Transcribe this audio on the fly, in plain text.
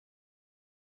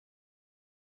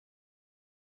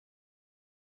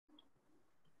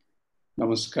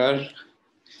Namaskar.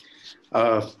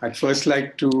 I'd first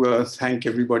like to thank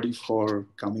everybody for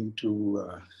coming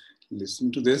to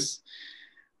listen to this.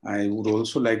 I would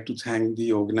also like to thank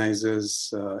the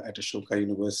organizers at Ashoka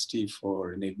University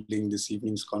for enabling this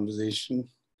evening's conversation,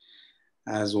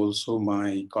 as also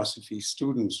my Ecosophy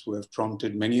students who have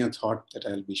prompted many a thought that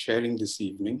I'll be sharing this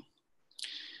evening.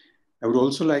 I would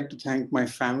also like to thank my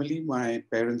family, my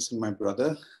parents and my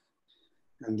brother,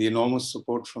 and the enormous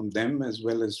support from them as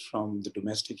well as from the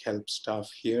domestic help staff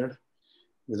here,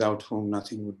 without whom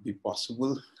nothing would be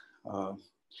possible.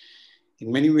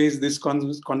 In many ways, this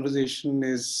conversation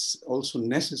is also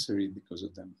necessary because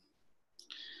of them.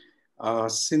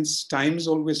 Since time is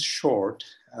always short,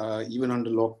 even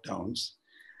under lockdowns,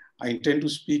 I intend to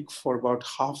speak for about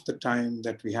half the time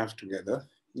that we have together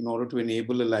in order to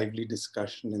enable a lively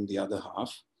discussion in the other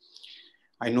half.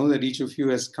 I know that each of you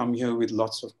has come here with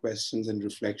lots of questions and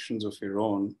reflections of your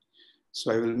own,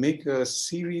 so I will make a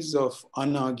series of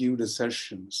unargued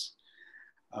assertions,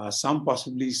 some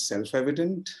possibly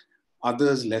self-evident,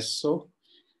 others less so,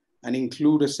 and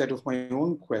include a set of my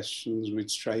own questions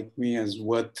which strike me as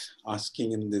worth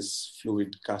asking in this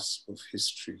fluid cusp of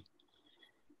history.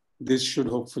 This should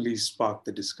hopefully spark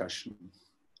the discussion.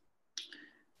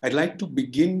 I'd like to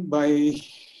begin by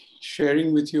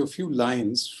sharing with you a few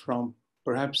lines from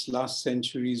perhaps last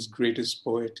century's greatest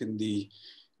poet in the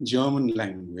German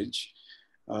language,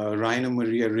 Rainer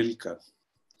Maria Rilke.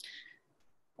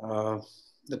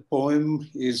 The poem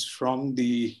is from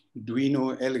the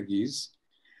Duino Elegies,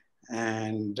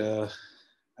 and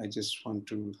I just want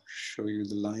to show you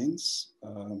the lines.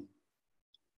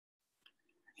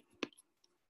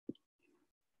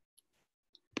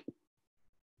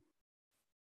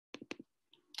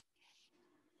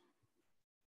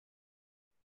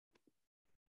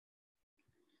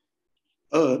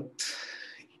 Earth,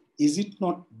 is it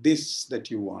not this that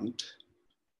you want,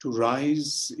 to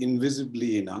rise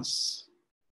invisibly in us?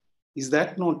 Is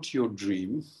that not your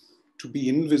dream, to be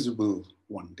invisible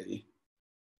one day?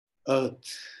 Earth,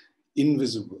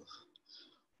 invisible.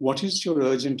 What is your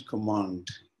urgent command,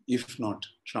 if not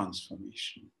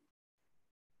transformation?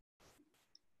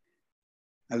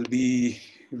 I'll be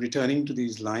returning to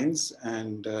these lines,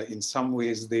 and in some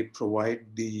ways they provide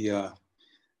the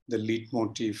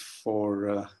leitmotif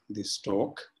for this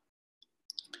talk.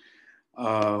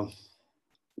 The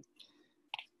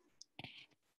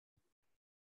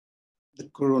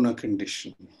corona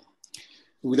condition.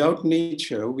 Without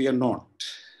nature, we are not.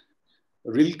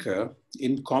 Rilke,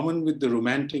 in common with the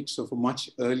romantics of a much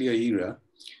earlier era,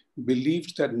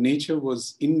 believed that nature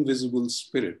was invisible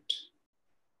spirit,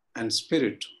 and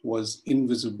spirit was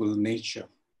invisible nature.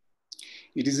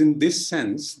 It is in this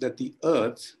sense that the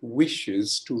earth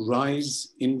wishes to rise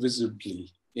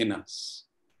invisibly in us.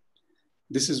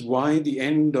 This is why the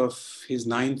end of his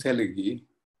 9th elegy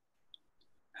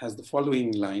has the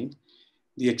following line: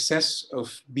 the excess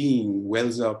of being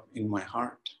wells up in my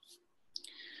heart.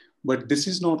 But this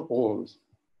is not all.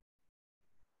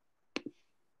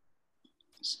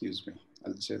 Excuse me,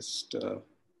 I'll just,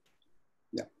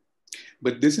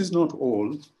 But this is not all.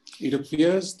 It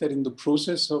appears that in the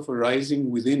process of arising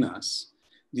within us,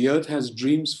 the earth has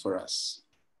dreams for us.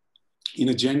 In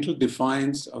a gentle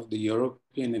defiance of the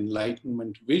European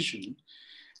Enlightenment vision,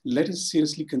 let us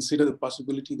seriously consider the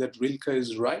possibility that Rilke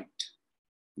is right,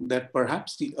 that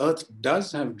perhaps the earth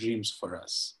does have dreams for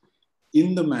us,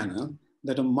 in the manner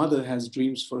that a mother has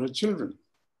dreams for her children.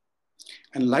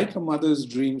 And like a mother's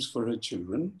dreams for her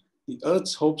children, the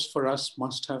earth's hopes for us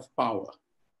must have power.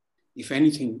 If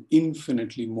anything,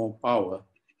 infinitely more power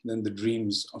than the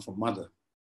dreams of a mother.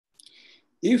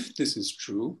 If this is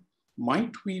true,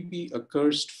 might we be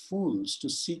accursed fools to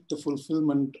seek the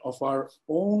fulfillment of our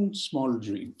own small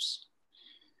dreams,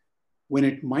 when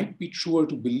it might be truer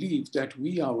to believe that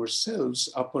we ourselves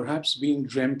are perhaps being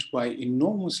dreamt by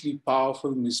enormously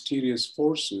powerful, mysterious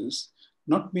forces,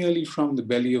 not merely from the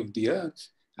belly of the earth,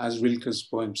 as Rilke's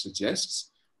poem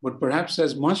suggests, but perhaps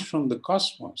as much from the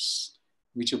cosmos,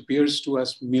 which appears to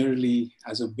us merely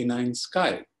as a benign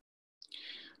sky.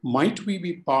 Might we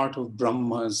be part of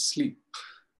Brahma's sleep,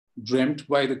 dreamt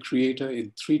by the Creator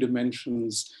in 3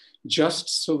 dimensions,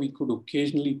 just so we could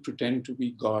occasionally pretend to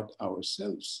be God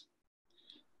ourselves?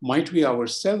 Might we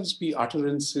ourselves be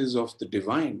utterances of the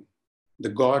divine,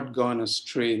 the God gone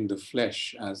astray in the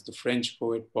flesh, as the French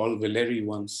poet Paul Valéry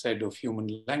once said of human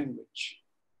language?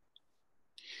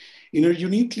 In her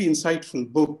uniquely insightful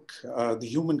book, The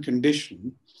Human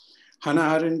Condition,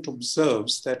 Hannah Arendt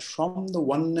observes that from the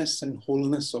oneness and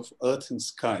wholeness of earth and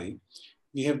sky,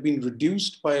 we have been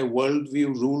reduced by a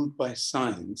worldview ruled by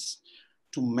science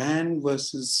to man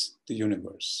versus the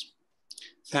universe.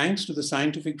 thanks to the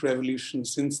scientific revolution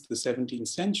since the 17th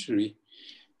century,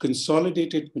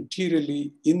 consolidated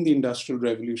materially in the Industrial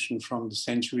Revolution from the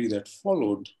century that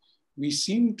followed, we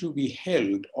seem to be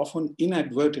held, often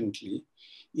inadvertently,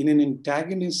 in an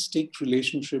antagonistic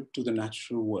relationship to the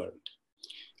natural world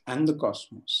and the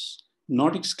cosmos,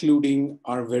 not excluding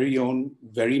our very own,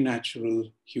 very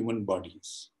natural human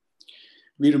bodies.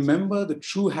 We remember the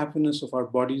true happiness of our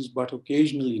bodies, but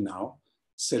occasionally now,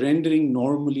 surrendering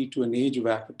normally to an age of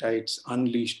appetites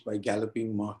unleashed by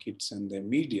galloping markets and their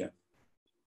media.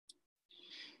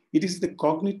 It is the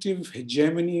cognitive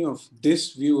hegemony of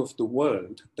this view of the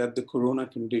world that the corona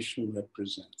condition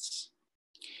represents.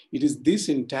 It is this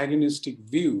antagonistic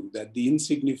view that the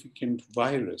insignificant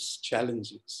virus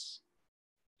challenges.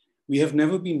 We have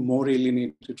never been more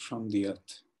alienated from the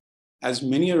earth. As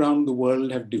many around the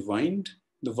world have divined,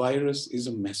 the virus is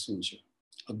a messenger,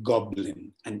 a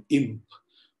goblin, an imp,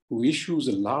 who issues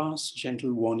a last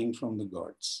gentle warning from the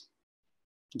gods.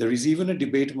 There is even a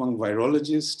debate among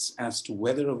virologists as to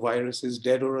whether a virus is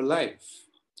dead or alive.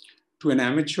 To an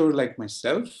amateur like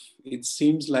myself, it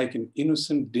seems like an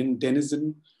innocent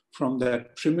denizen from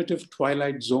that primitive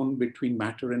twilight zone between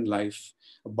matter and life,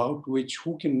 about which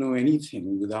who can know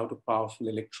anything without a powerful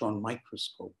electron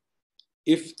microscope,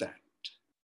 if that.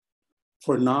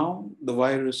 For now, the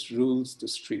virus rules the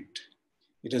street.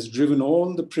 It has driven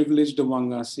all the privileged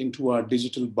among us into our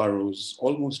digital burrows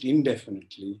almost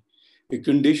indefinitely, a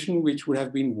condition which would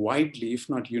have been widely, if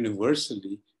not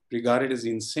universally, regarded as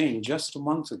insane just a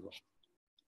month ago.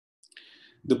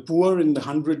 The poor in the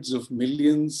hundreds of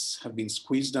millions have been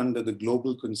squeezed under the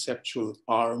global conceptual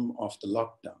arm of the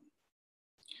lockdown.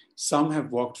 Some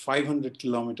have walked 500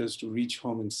 kilometers to reach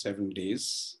home in 7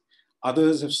 days.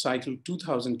 Others have cycled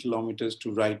 2,000 kilometers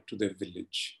to ride to their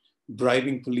village,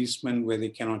 bribing policemen where they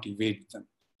cannot evade them.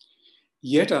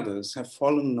 Yet others have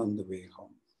fallen on the way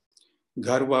home.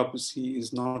 Ghar wapasi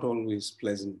is not always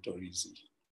pleasant or easy.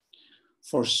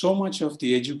 For so much of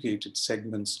the educated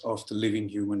segments of the living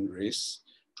human race,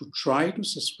 to try to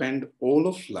suspend all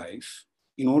of life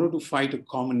in order to fight a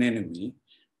common enemy,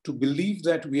 to believe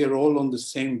that we are all on the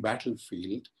same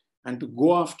battlefield, and to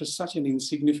go after such an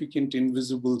insignificant,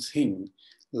 invisible thing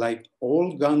like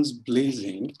all guns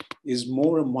blazing is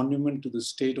more a monument to the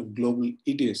state of global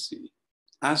idiocy,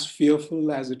 as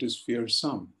fearful as it is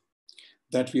fearsome,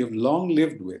 that we have long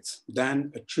lived with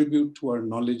than a tribute to our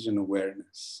knowledge and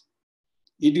awareness.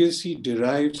 Idiocy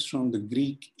derives from the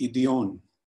Greek idion,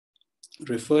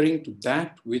 referring to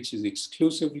that which is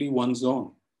exclusively one's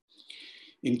own,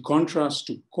 in contrast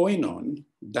to koinon,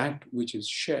 that which is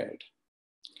shared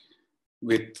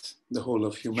with the whole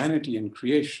of humanity and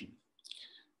creation.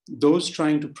 Those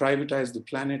trying to privatize the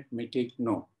planet may take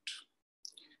note.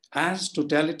 As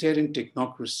totalitarian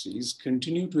technocracies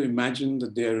continue to imagine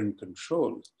that they are in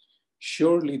control,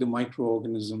 surely the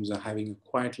microorganisms are having a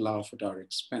quiet laugh at our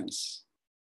expense.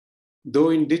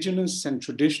 Though indigenous and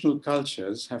traditional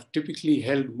cultures have typically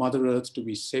held Mother Earth to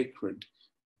be sacred,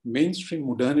 mainstream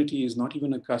modernity is not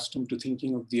even accustomed to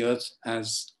thinking of the earth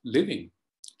as living,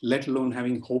 let alone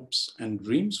having hopes and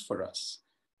dreams for us.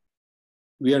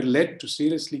 We are led to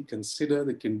seriously consider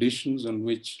the conditions on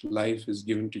which life is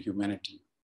given to humanity.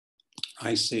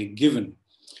 I say given,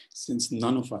 since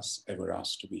none of us ever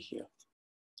asked to be here.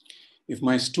 If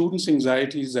my students'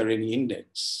 anxieties are any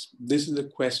index, this is a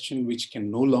question which can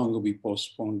no longer be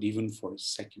postponed even for a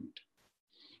second.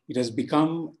 It has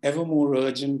become ever more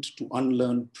urgent to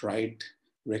unlearn pride,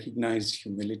 recognize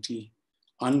humility,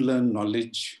 unlearn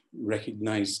knowledge,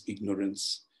 recognize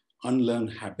ignorance, unlearn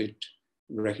habit,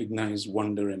 recognize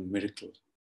wonder and miracle.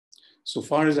 So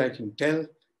far as I can tell,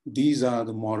 these are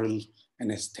the moral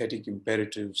and aesthetic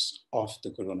imperatives of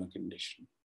the corona condition.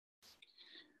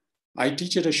 I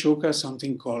teach at Ashoka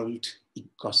something called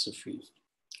Ecosophy.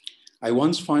 I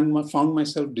once found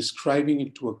myself describing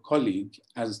it to a colleague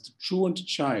as the truant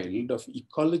child of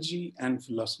ecology and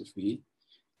philosophy,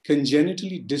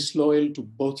 congenitally disloyal to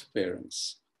both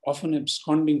parents, often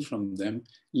absconding from them,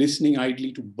 listening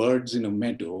idly to birds in a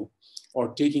meadow,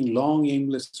 or taking long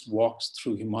aimless walks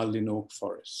through Himalayan oak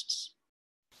forests.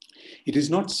 It is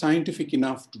not scientific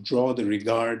enough to draw the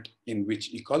regard in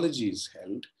which ecology is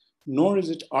held, nor is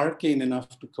it arcane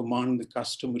enough to command the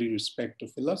customary respect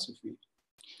of philosophy.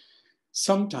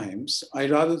 Sometimes I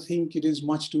rather think it is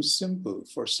much too simple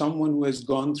for someone who has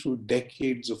gone through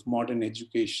decades of modern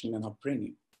education and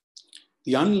upbringing.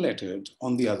 The unlettered,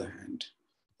 on the other hand,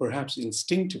 perhaps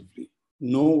instinctively,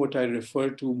 know what I refer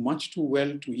to much too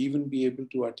well to even be able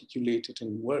to articulate it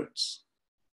in words.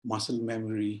 Muscle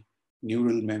memory,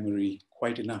 neural memory,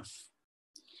 quite enough.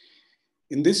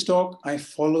 In this talk, I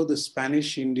follow the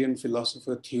Spanish-Indian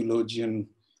philosopher-theologian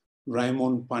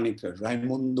Raimon Panikkar,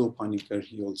 Raimondo Panikkar,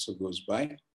 he also goes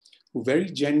by, who very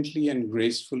gently and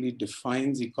gracefully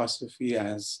defines ecosophy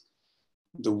as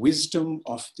the wisdom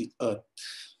of the earth.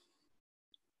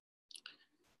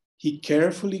 He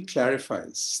carefully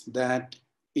clarifies that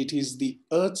it is the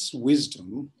earth's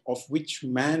wisdom of which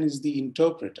man is the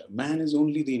interpreter. Man is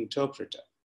only the interpreter,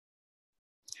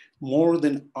 more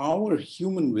than our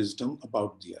human wisdom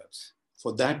about the earth.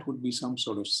 For that would be some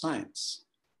sort of science.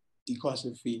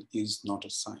 Ecosophy is not a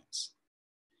science.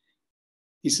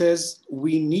 He says,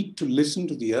 we need to listen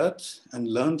to the earth and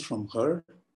learn from her.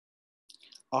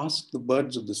 Ask the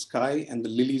birds of the sky and the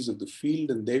lilies of the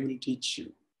field, and they will teach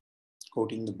you,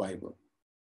 quoting the Bible.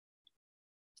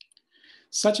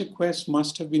 Such a quest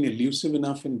must have been elusive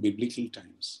enough in biblical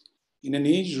times. In an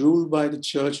age ruled by the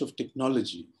church of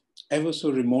technology, ever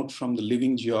so remote from the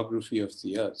living geography of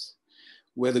the earth,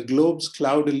 where the globe's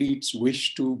cloud elites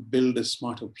wish to build a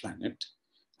smarter planet,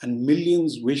 and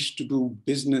millions wish to do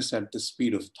business at the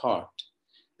speed of thought,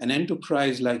 an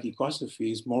enterprise like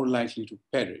Ecosophy is more likely to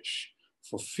perish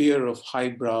for fear of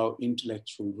highbrow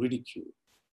intellectual ridicule.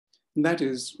 And that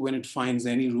is when it finds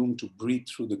any room to breathe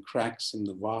through the cracks in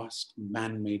the vast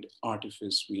man-made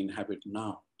artifice we inhabit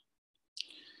now.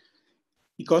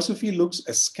 Ecosophy looks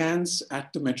askance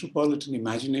at the metropolitan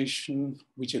imagination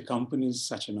which accompanies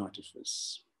such an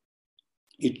artifice.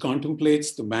 It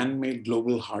contemplates the man-made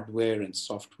global hardware and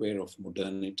software of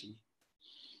modernity.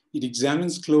 It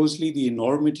examines closely the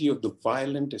enormity of the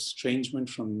violent estrangement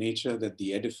from nature that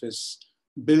the edifice,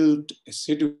 built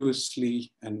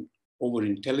assiduously and over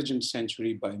intelligent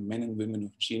century by men and women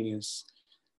of genius,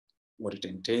 what it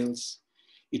entails.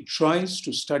 It tries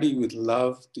to study with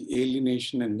love the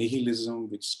alienation and nihilism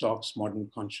which stalks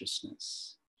modern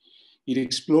consciousness. It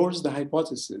explores the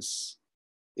hypothesis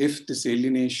if this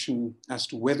alienation, as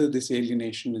to whether this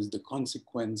alienation is the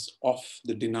consequence of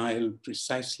the denial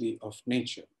precisely of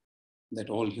nature that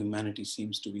all humanity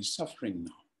seems to be suffering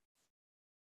now.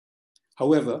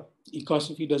 However,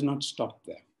 Ecosophy does not stop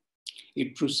there.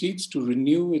 It proceeds to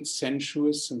renew its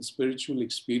sensuous and spiritual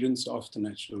experience of the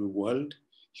natural world,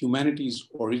 humanity's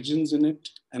origins in it,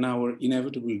 and our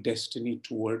inevitable destiny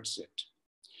towards it.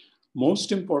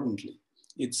 Most importantly,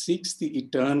 it seeks the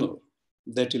eternal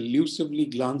that elusively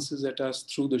glances at us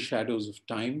through the shadows of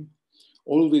time,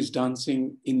 always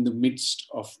dancing in the midst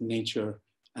of nature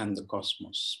and the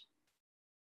cosmos.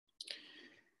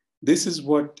 This is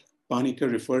what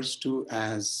Panikkar refers to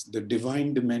as the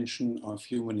divine dimension of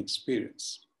human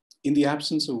experience, in the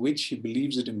absence of which he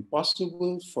believes it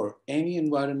impossible for any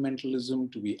environmentalism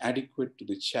to be adequate to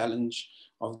the challenge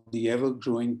of the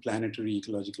ever-growing planetary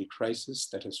ecological crisis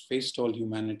that has faced all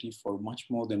humanity for much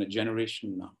more than a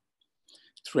generation now,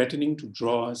 threatening to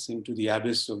draw us into the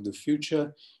abyss of the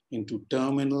future, into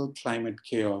terminal climate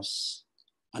chaos,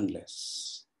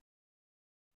 unless.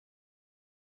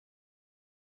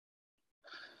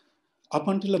 Up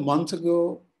until a month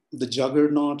ago, the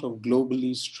juggernaut of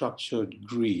globally structured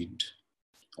greed,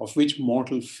 of which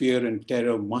mortal fear and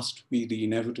terror must be the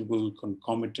inevitable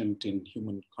concomitant in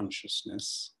human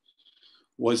consciousness,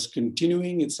 was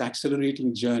continuing its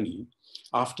accelerating journey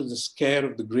after the scare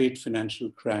of the great financial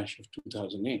crash of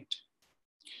 2008.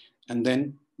 And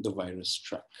then the virus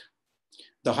struck.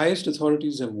 The highest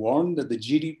authorities have warned that the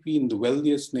GDP in the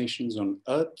wealthiest nations on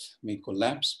earth may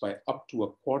collapse by up to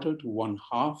a quarter to one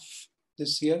half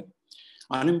this year,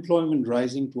 unemployment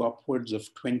rising to upwards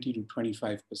of 20 to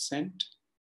 25%.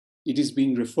 It is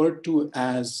being referred to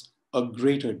as a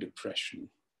greater depression.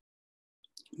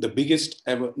 The biggest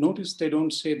ever, notice they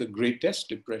don't say the greatest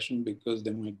depression because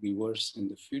there might be worse in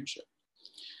the future.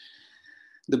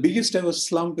 The biggest ever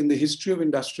slump in the history of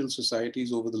industrial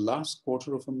societies over the last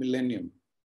quarter of a millennium.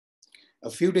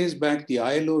 A few days back, the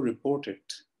ILO reported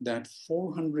that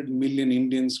 400 million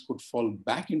Indians could fall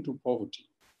back into poverty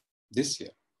this year.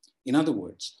 In other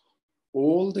words,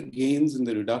 all the gains in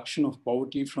the reduction of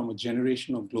poverty from a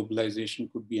generation of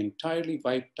globalization could be entirely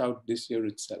wiped out this year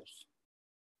itself,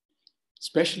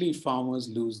 especially if farmers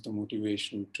lose the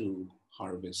motivation to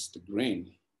harvest the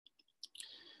grain.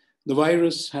 The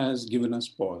virus has given us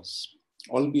pause,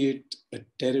 albeit a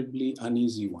terribly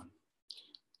uneasy one.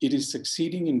 It is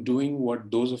succeeding in doing what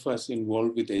those of us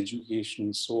involved with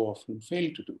education so often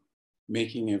fail to do,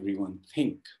 making everyone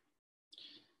think.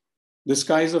 The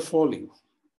skies are falling.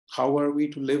 How are we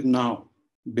to live now?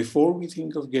 Before we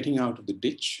think of getting out of the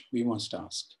ditch, we must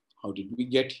ask, how did we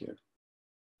get here?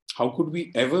 How could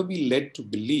we ever be led to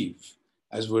believe,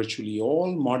 as virtually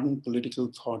all modern political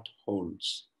thought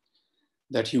holds,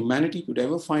 that humanity could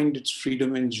ever find its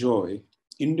freedom and joy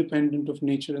independent of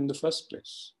nature in the first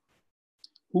place?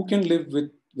 Who can live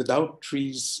with without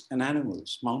trees and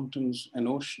animals, mountains and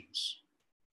oceans?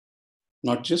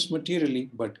 Not just materially,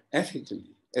 but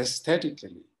ethically,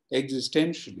 aesthetically,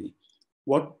 existentially.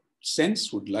 What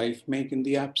sense would life make in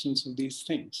the absence of these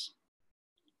things?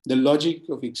 The logic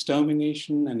of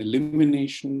extermination and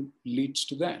elimination leads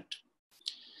to that.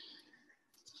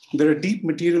 There are deep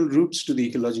material roots to the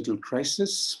ecological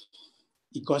crisis.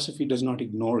 Ecosophy does not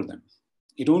ignore them.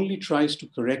 It only tries to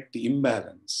correct the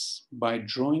imbalance by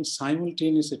drawing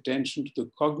simultaneous attention to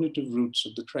the cognitive roots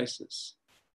of the crisis.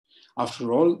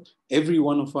 After all, every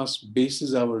one of us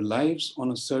bases our lives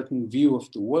on a certain view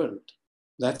of the world.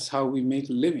 That's how we make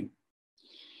a living.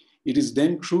 It is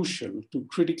then crucial to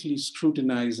critically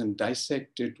scrutinize and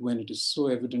dissect it when it is so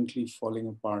evidently falling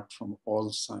apart from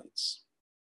all sides.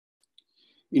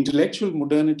 Intellectual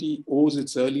modernity owes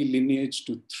its early lineage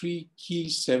to three key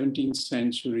 17th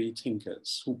century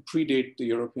thinkers who predate the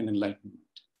European Enlightenment.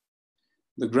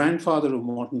 The grandfather of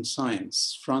modern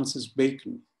science, Francis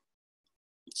Bacon,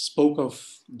 spoke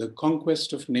of the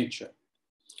conquest of nature.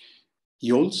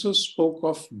 He also spoke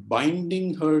of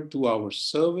binding her to our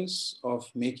service, of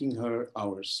making her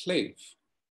our slave.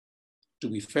 To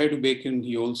be fair to Bacon,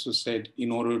 he also said,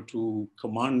 in order to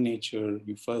command nature,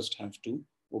 you first have to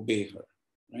obey her,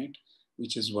 right?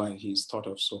 Which is why he's thought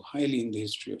of so highly in the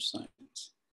history of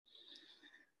science.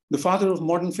 The father of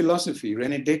modern philosophy,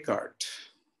 René Descartes,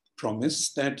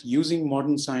 promised that using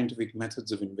modern scientific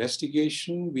methods of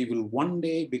investigation, we will one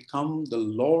day become the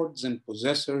lords and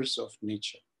possessors of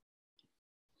nature.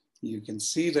 You can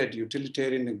see that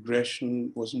utilitarian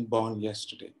aggression wasn't born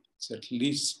yesterday. It's at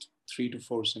least 3 to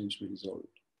 4 centuries old.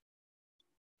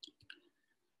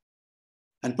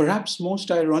 And perhaps most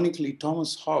ironically,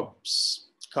 Thomas Hobbes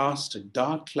cast a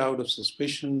dark cloud of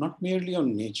suspicion, not merely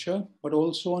on nature, but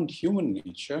also on human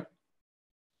nature,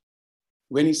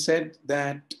 when he said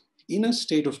that in a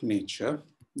state of nature,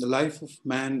 the life of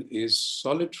man is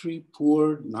solitary,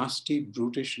 poor, nasty,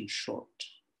 brutish, and short,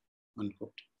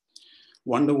 unquote.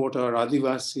 Wonder what our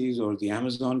Adivasis or the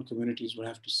Amazon communities would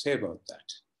have to say about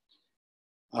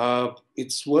that.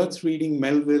 It's worth reading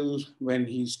Melville when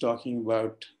he's talking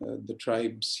about the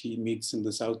tribes he meets in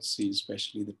the South Sea,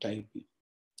 especially the Taipi.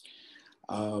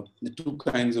 The two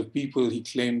kinds of people he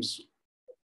claims: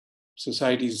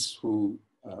 societies who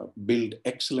build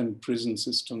excellent prison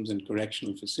systems and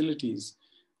correctional facilities,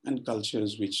 and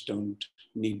cultures which don't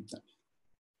need them.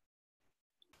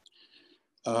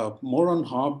 More on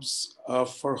Hobbes.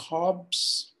 For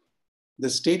Hobbes, the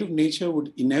state of nature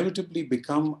would inevitably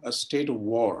become a state of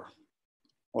war,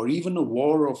 or even a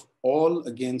war of all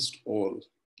against all.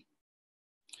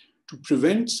 To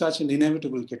prevent such an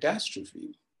inevitable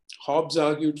catastrophe, Hobbes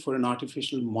argued for an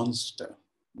artificial monster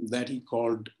that he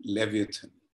called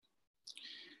Leviathan,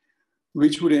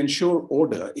 which would ensure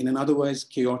order in an otherwise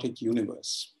chaotic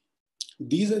universe.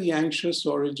 These are the anxious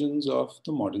origins of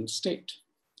the modern state.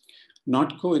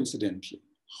 Not coincidentally,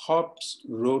 Hobbes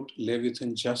wrote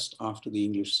Leviathan just after the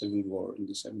English Civil War in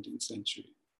the 17th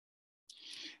century.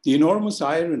 The enormous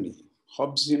irony of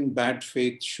Hobbesian bad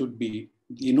faith should be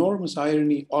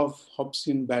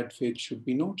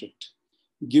noted,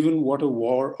 given what a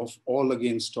war of all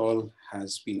against all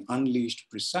has been unleashed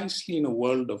precisely in a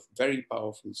world of very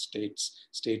powerful states.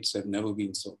 States have never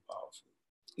been so powerful.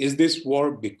 Is this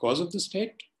war because of the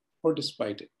state or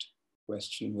despite it?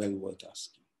 Question well worth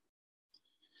asking.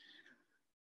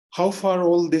 How far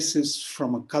all this is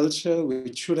from a culture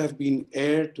which should have been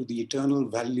heir to the eternal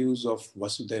values of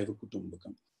Vasudhaiva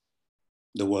Kutumbakam.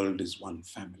 The world is one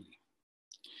family.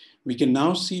 We can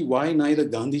now see why neither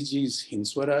Gandhiji's Hind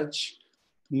Swaraj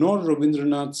nor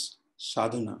Rabindranath's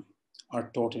sadhana are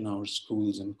taught in our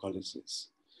schools and colleges.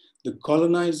 The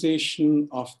colonization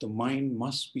of the mind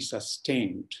must be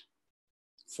sustained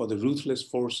for the ruthless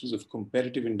forces of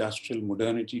competitive industrial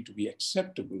modernity to be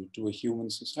acceptable to a human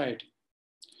society.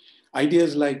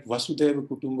 Ideas like Vasudhaiva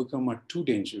Kutumbakam are too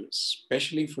dangerous,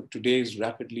 especially for today's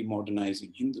rapidly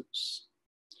modernizing Hindus.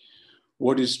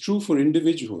 What is true for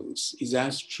individuals is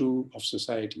as true of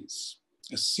societies.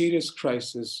 A serious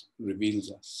crisis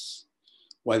reveals us.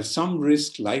 While some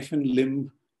risk life and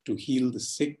limb to heal the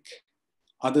sick,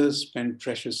 others spend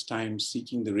precious time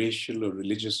seeking the racial or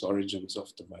religious origins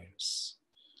of the virus.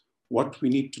 What we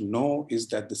need to know is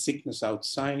that the sickness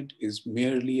outside is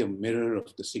merely a mirror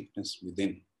of the sickness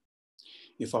within.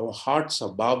 If our hearts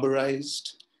are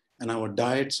barbarized and our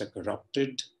diets are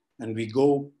corrupted, and we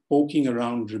go poking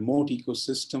around remote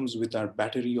ecosystems with our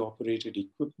battery-operated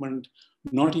equipment,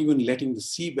 not even letting the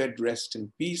seabed rest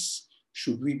in peace,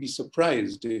 should we be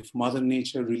surprised if Mother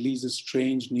Nature releases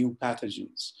strange new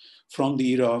pathogens from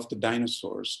the era of the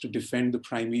dinosaurs to defend the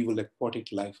primeval aquatic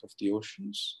life of the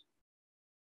oceans?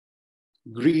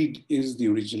 Greed is the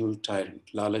original tyrant.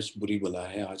 Lalach buri bala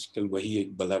hai, aajkal wahi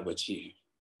ek bala bachi hai.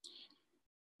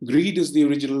 Greed is the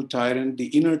original tyrant, the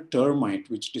inner termite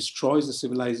which destroys a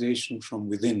civilization from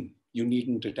within. You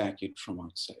needn't attack it from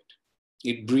outside.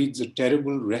 It breeds a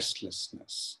terrible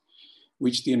restlessness,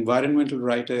 which the environmental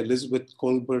writer Elizabeth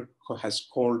Kolbert has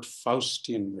called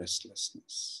Faustian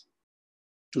restlessness.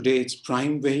 Today, its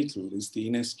prime vehicle is the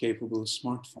inescapable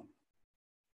smartphone.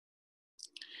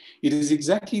 It is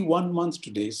exactly 1 month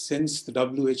today since the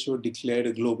WHO declared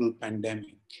a global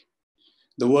pandemic.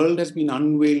 The world has been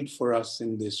unveiled for us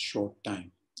in this short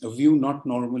time, a view not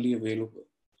normally available.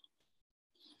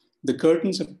 The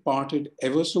curtains have parted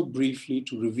ever so briefly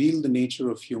to reveal the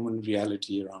nature of human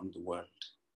reality around the world.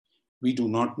 We do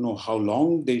not know how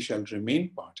long they shall remain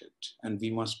parted, and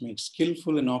we must make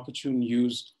skillful and opportune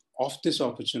use of this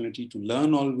opportunity to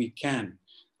learn all we can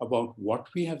about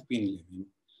what we have been living,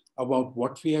 about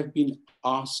what we have been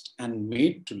asked and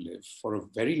made to live for a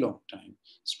very long time,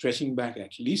 stretching back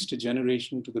at least a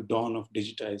generation to the dawn of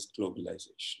digitized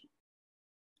globalization.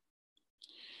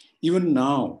 Even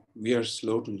now, we are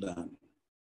slow to learn.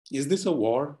 Is this a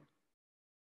war?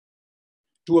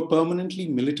 To a permanently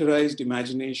militarized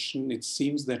imagination, it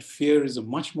seems that fear is a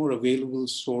much more available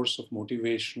source of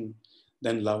motivation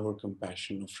than love or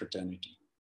compassion or fraternity.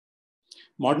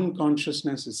 Modern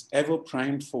consciousness is ever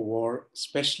primed for war,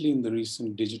 especially in the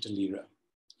recent digital era.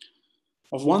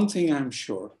 Of one thing I'm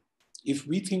sure, if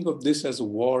we think of this as a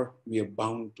war, we are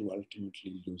bound to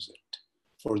ultimately lose it.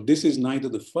 For this is neither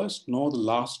the first nor the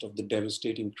last of the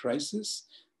devastating crisis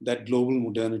that global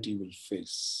modernity will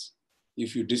face.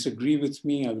 If you disagree with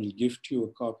me, I will gift you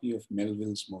a copy of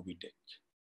Melville's Moby Dick.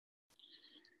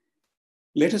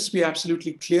 Let us be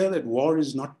absolutely clear that war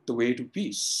is not the way to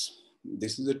peace.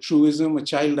 This is a truism a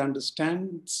child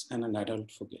understands and an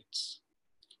adult forgets.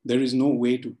 There is no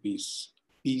way to peace.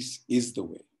 Peace is the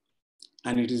way.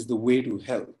 And it is the way to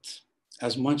health,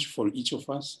 as much for each of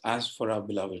us as for our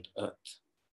beloved Earth.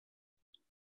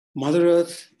 Mother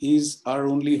Earth is our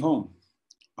only home.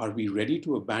 Are we ready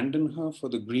to abandon her for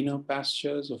the greener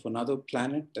pastures of another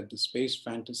planet that the space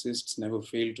fantasists never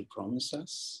fail to promise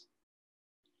us?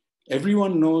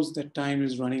 Everyone knows that time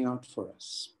is running out for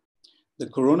us. The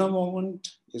Corona moment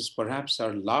is perhaps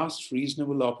our last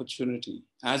reasonable opportunity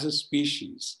as a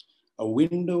species, a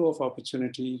window of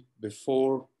opportunity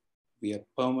before we are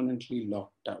permanently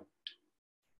locked out.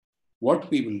 What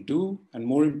we will do, and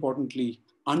more importantly,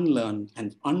 unlearn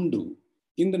and undo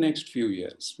in the next few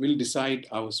years will decide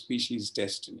our species'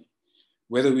 destiny,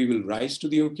 whether we will rise to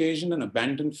the occasion and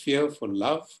abandon fear for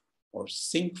love or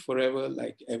sink forever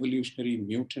like evolutionary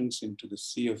mutants into the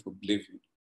sea of oblivion.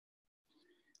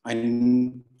 I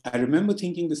remember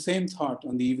thinking the same thought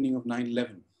on the evening of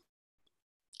 9/11.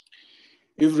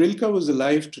 If Rilke was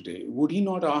alive today, would he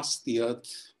not ask the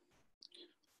earth,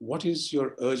 what is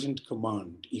your urgent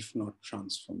command, if not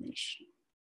transformation?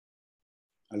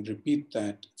 I'll repeat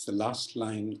that. It's the last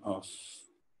line of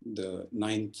the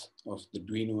 9th of the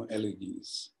Duino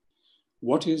Elegies.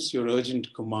 What is your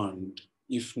urgent command,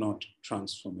 if not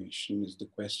transformation, is the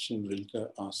question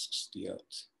Rilke asks the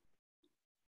earth.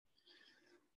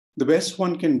 The best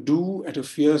one can do at a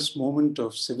fierce moment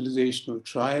of civilizational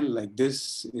trial like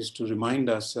this is to remind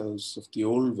ourselves of the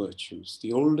old virtues,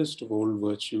 the oldest of all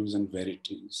virtues and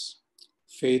verities,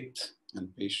 faith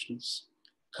and patience,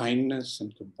 kindness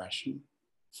and compassion,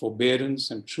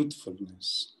 forbearance and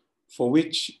truthfulness, for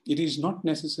which it is not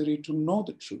necessary to know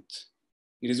the truth.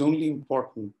 It is only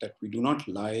important that we do not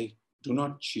lie, do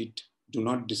not cheat, do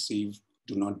not deceive,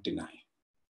 do not deny.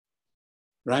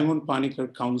 Raimon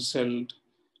Panikkar counseled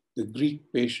the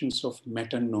Greek patience of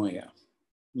metanoia.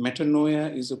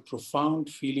 Metanoia is a profound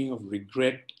feeling of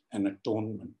regret and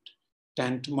atonement,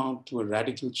 tantamount to a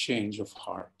radical change of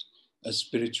heart, a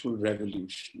spiritual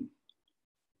revolution.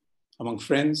 Among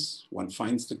friends, one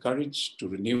finds the courage to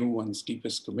renew one's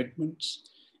deepest commitments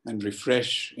and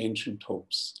refresh ancient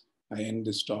hopes. I end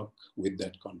this talk with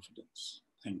that confidence.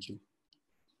 Thank you.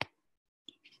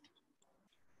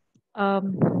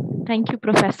 Thank you,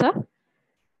 Professor.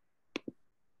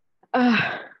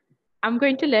 I'm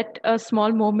going to let a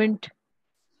small moment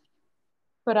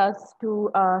for us to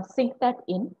sink that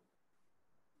in.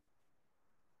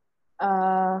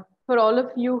 For all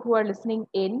of you who are listening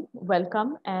in,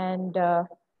 welcome. And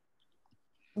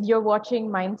you're watching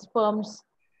MindSperm's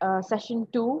session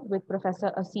 2 with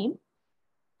Professor Aseem,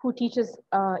 who teaches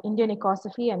Indian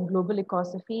Ecosophy and Global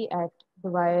Ecosophy at the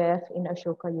YIF in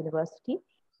Ashoka University.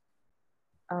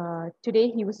 Today,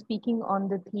 he was speaking on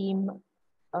the theme,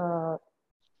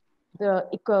 the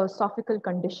ecosophical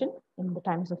condition in the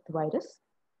times of the virus.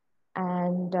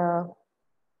 And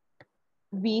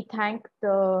We thank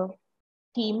the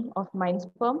team of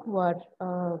MindSperm, who are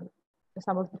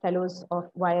some of the fellows of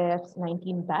YIF's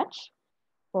 19 batch,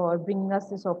 for bringing us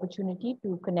this opportunity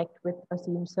to connect with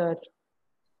Aseem sir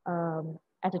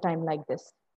at a time like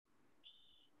this.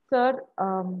 Sir,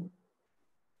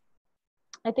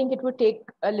 I think it would take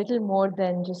a little more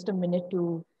than just a minute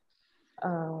to,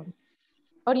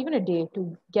 or even a day,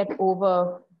 to get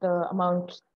over the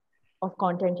amount of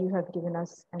content you have given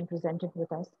us and presented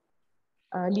with us.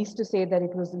 Least to say that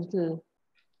it was a little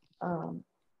um,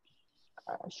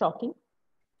 shocking.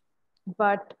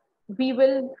 But we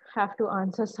will have to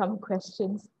answer some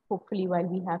questions, hopefully, while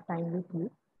we have time with you.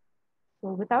 So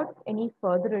without any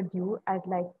further ado, I'd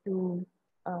like to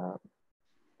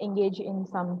engage in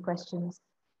some questions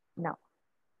now.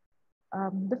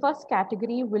 The first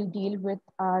category will deal with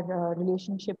our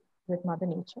relationship with Mother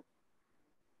Nature.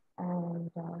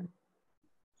 And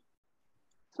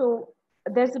so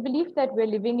there's a belief that we're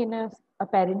living in a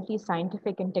apparently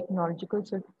scientific and technological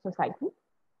society,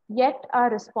 yet our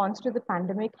response to the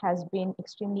pandemic has been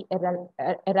extremely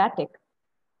erratic,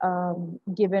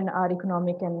 given our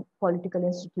economic and political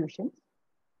institutions.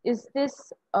 Is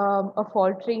this a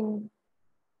faltering,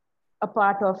 a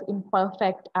part of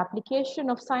imperfect application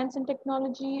of science and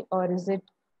technology, or is it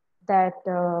that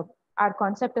our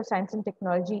concept of science and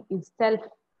technology itself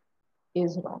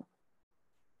is wrong?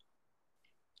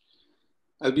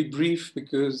 I'll be brief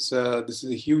because this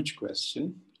is a huge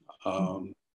question.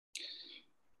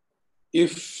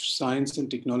 If science and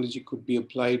technology could be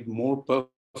applied more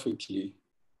perfectly,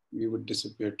 we would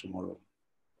disappear tomorrow.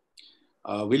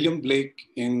 William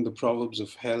Blake in The Proverbs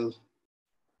of Hell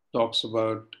talks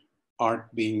about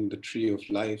art being the tree of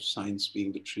life, science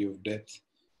being the tree of death.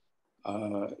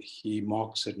 He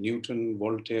mocks at Newton,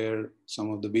 Voltaire, some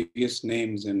of the biggest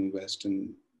names in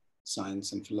Western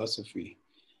science and philosophy.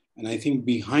 And I think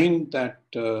behind that,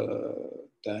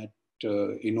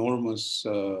 enormous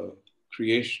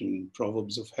creation,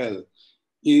 Proverbs of Hell,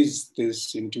 is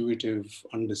this intuitive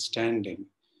understanding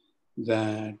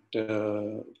that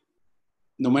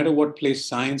no matter what place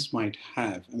science might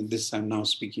have, and this I'm now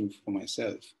speaking for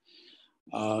myself,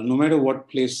 no matter what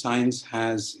place science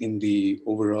has in the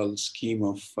overall scheme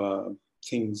of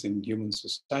things in human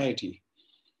society,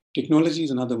 technology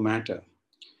is another matter.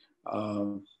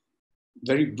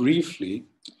 Very briefly,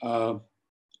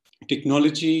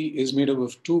 technology is made up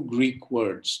of two Greek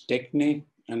words, techne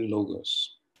and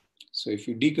logos. So if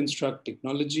you deconstruct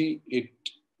technology, it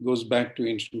goes back to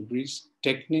ancient Greece.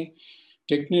 Techne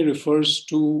refers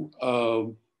to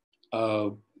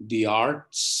the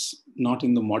arts, not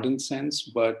in the modern sense,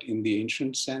 but in the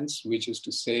ancient sense, which is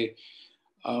to say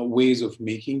ways of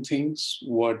making things,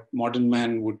 what modern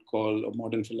man would call, or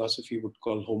modern philosophy would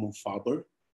call homo faber,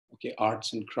 okay,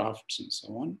 arts and crafts and so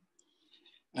on.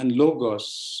 And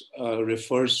logos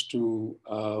refers to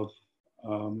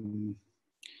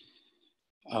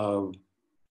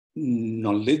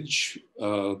knowledge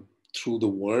through the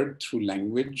word, through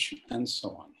language, and so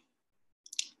on.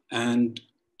 And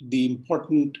the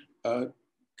important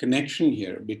connection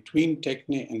here between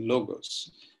techne and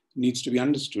logos needs to be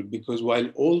understood, because while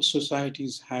all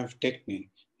societies have techne,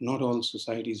 not all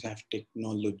societies have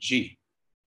technology,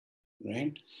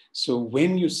 right? So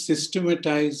when you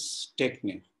systematize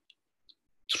techne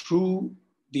through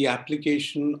the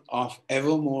application of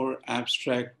ever more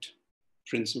abstract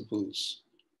principles,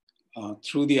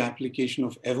 through the application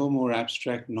of ever more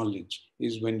abstract knowledge,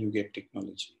 is when you get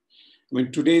technology. I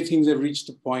mean, today things have reached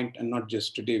the point, and not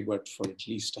just today, but for at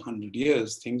least 100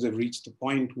 years, things have reached the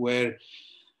point where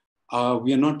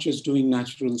we are not just doing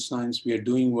natural science, we are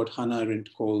doing what Hannah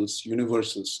Arendt calls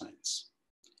universal science.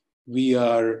 We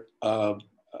are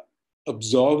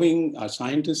absorbing, our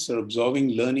scientists are absorbing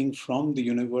learning from the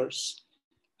universe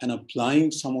and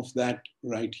applying some of that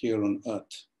right here on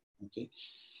Earth, okay?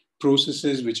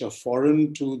 Processes which are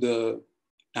foreign to the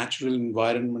natural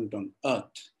environment on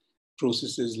Earth,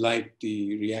 processes like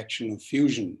the reaction of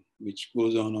fusion, which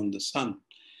goes on the sun,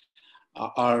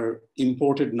 are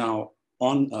imported now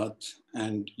on Earth,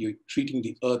 and you're treating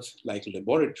the Earth like a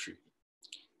laboratory.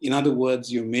 In other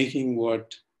words, you're making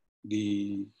what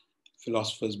the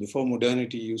philosophers before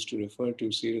modernity used to refer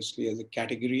to seriously as a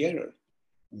category error,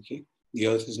 okay? The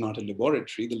Earth is not a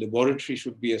laboratory. The laboratory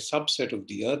should be a subset of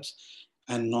the Earth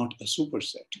and not a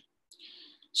superset.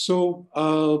 So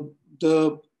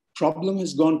the problem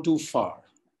has gone too far,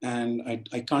 and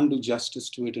I can't do justice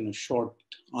to it in a short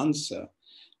answer,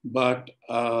 but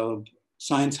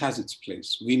science has its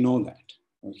place. We know that,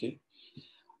 okay?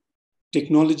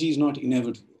 Technology is not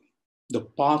inevitable. The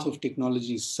path of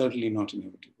technology is certainly not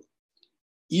inevitable.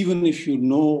 Even if you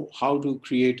know how to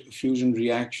create a fusion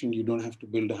reaction, you don't have to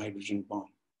build a hydrogen bomb.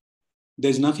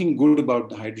 There's nothing good about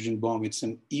the hydrogen bomb. It's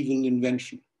an evil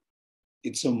invention.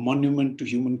 It's a monument to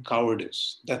human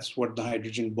cowardice. That's what the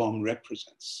hydrogen bomb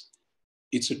represents.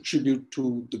 It's a tribute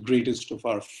to the greatest of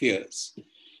our fears.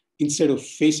 Instead of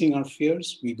facing our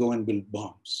fears, we go and build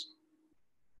bombs.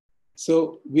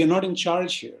 So we are not in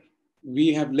charge here.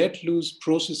 We have let loose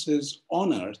processes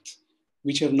on Earth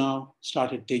which have now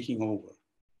started taking over.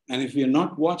 And if we are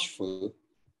not watchful,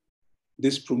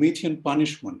 this Promethean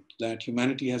punishment that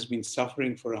humanity has been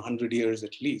suffering for 100 years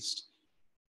at least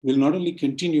will not only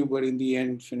continue, but in the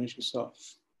end finish us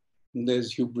off. And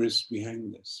there's hubris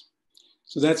behind this.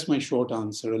 So that's my short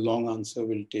answer. A long answer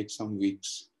will take some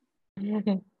weeks.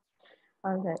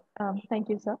 All right. Thank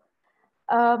you, sir.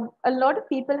 A lot of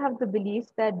people have the belief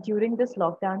that during this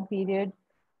lockdown period,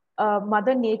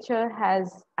 Mother Nature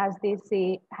has, as they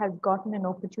say, has gotten an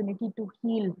opportunity to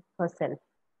heal herself.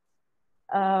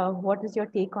 What is your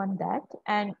take on that?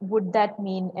 And would that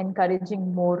mean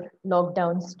encouraging more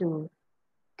lockdowns to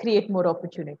create more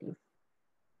opportunities?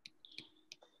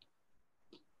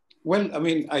 Well, I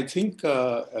mean, I think,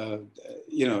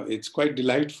 it's quite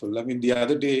delightful. I mean, the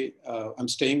other day, I'm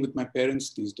staying with my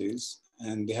parents these days,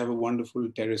 and they have a wonderful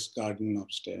terrace garden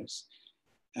upstairs.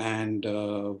 And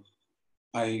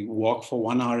I walk for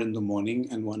 1 hour in the morning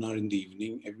and 1 hour in the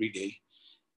evening every day.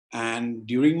 And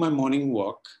during my morning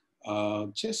walk,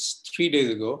 just 3 days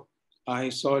ago, I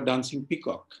saw a dancing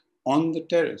peacock on the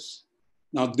terrace.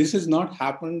 Now, this has not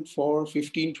happened for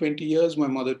 15, 20 years, my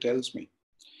mother tells me.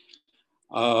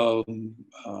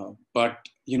 But,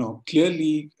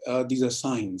 clearly these are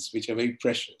signs which are very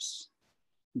precious.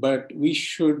 But we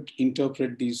should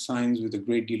interpret these signs with a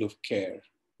great deal of care,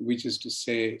 which is to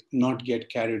say, not get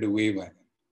carried away by them.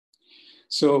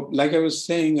 So, like I was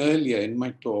saying earlier in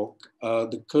my talk,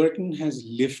 the curtain has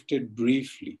lifted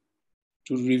briefly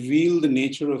to reveal the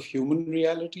nature of human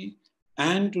reality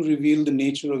and to reveal the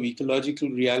nature of ecological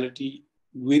reality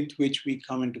with which we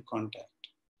come into contact.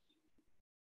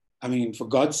 I mean, for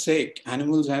God's sake,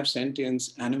 animals have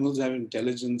sentience, animals have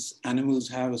intelligence, animals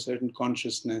have a certain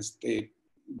consciousness.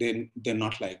 They're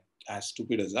not like as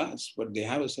stupid as us, but they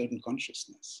have a certain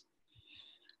consciousness.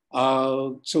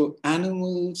 So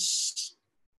animals,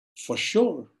 for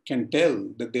sure, can tell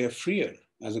that they are freer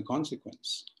as a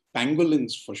consequence.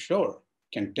 Pangolins, for sure,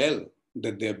 can tell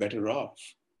that they're better off.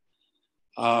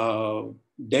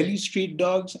 Delhi street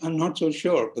dogs, I'm not so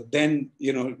sure, but then,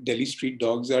 Delhi street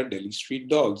dogs are Delhi street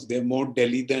dogs. They're more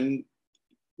Delhi than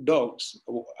dogs.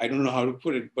 I don't know how to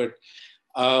put it, but,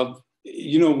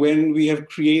 when we have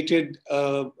created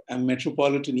a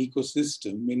metropolitan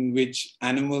ecosystem in which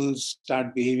animals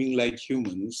start behaving like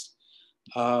humans,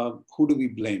 who do we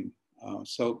blame?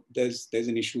 So there's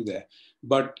an issue there.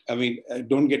 But I mean,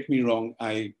 don't get me wrong.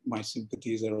 My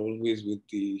sympathies are always with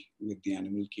the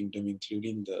animal kingdom,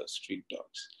 including the street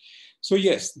dogs. So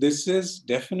yes, this is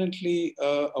definitely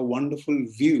a wonderful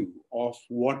view of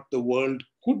what the world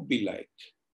could be like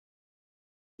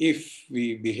if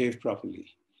we behave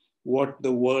properly. What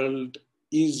the world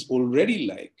is already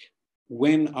like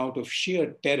when, out of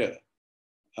sheer terror,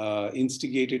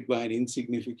 instigated by an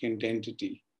insignificant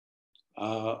entity,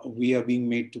 we are being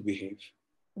made to behave.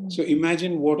 So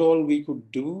imagine what all we could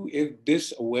do if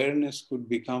this awareness could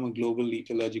become a global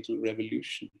ecological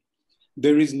revolution.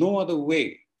 There is no other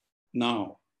way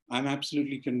now. I'm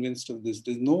absolutely convinced of this.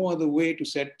 There's no other way to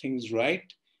set things right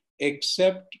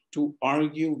except to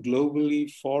argue globally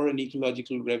for an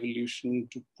ecological revolution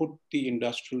to put the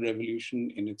industrial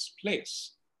revolution in its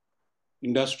place.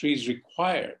 Industry is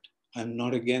required. I'm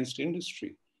not against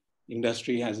industry.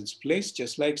 Industry has its place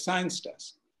just like science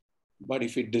does. But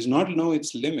if it does not know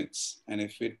its limits, and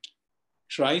if it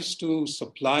tries to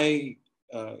supply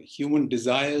human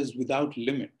desires without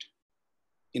limit,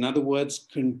 in other words,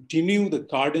 continue the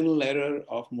cardinal error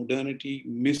of modernity,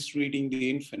 misreading the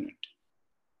infinite.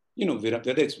 Whether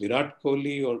it's Virat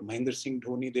Kohli or Mahendra Singh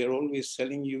Dhoni, they're always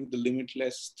selling you the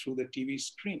limitless through the TV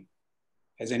screen.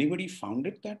 Has anybody found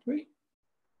it that way?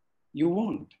 You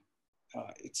won't.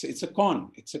 It's a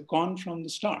con. It's a con from the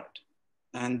start.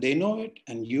 And they know it,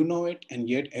 and you know it, and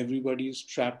yet everybody is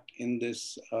trapped in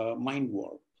this mind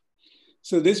warp.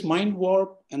 So this mind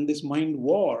warp and this mind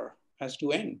war has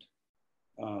to end.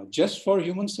 Just for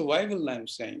human survival, I'm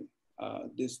saying,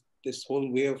 this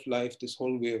whole way of life, this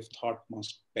whole way of thought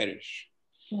must perish.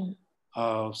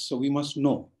 So we must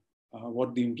know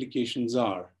what the implications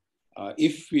are.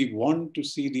 If we want to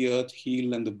see the earth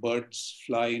heal and the birds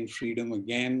fly in freedom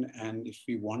again, and if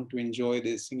we want to enjoy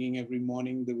their singing every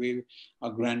morning the way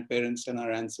our grandparents and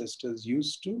our ancestors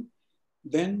used to,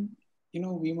 then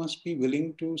we must be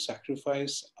willing to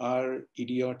sacrifice our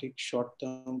idiotic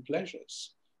short-term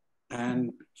pleasures.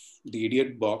 And the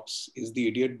idiot box is the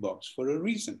idiot box for a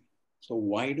reason. So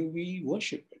why do we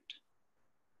worship it?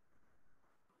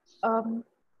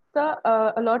 So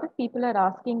a lot of people are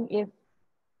asking if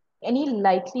any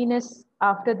likeliness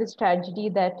after this tragedy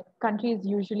that countries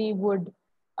usually would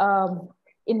um,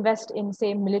 invest in,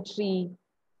 say, military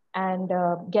and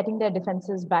getting their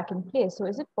defenses back in place. So,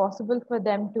 is it possible for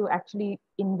them to actually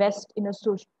invest in a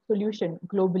solution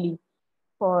globally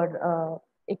for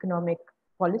economic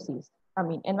policies? I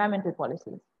mean, environmental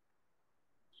policies.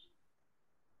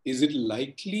 Is it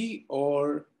likely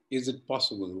or is it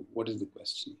possible? What is the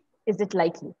question? Is it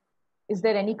likely? Is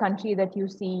there any country that you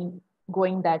see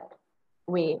going that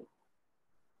way?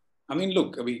 I mean,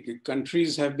 look,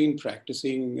 countries have been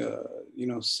practicing,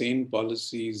 sane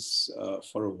policies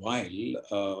for a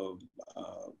while.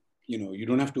 You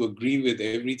don't have to agree with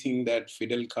everything that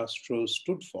Fidel Castro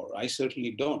stood for. I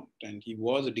certainly don't. And he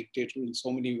was a dictator in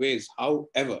so many ways.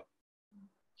 However,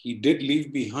 he did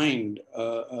leave behind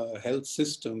a health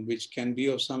system which can be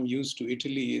of some use to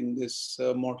Italy in this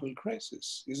mortal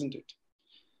crisis, isn't it?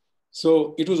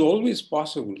 So it was always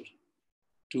possible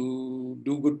to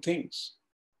do good things.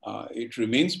 It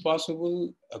remains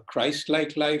possible. A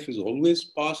Christ-like life is always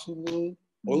possible.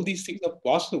 All these things are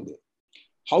possible.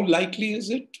 How likely is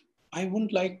it? I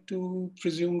wouldn't like to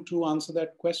presume to answer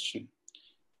that question.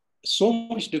 So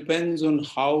much depends on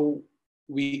how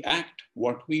we act,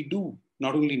 what we do,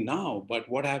 not only now, but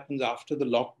what happens after the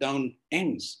lockdown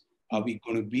ends. Are we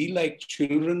going to be like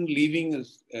children leaving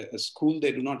a school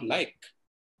they do not like?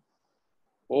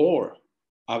 Or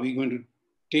are we going to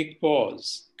take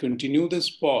pause, continue this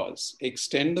pause,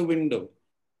 extend the window,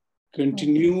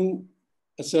 continue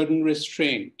a certain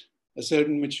restraint, a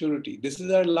certain maturity? This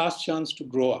is our last chance to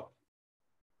grow up.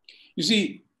 You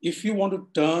see, if you want to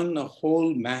turn a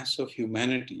whole mass of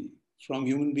humanity from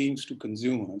human beings to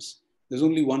consumers, there's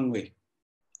only one way,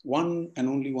 one and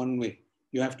only one way.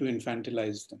 You have to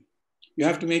infantilize them. You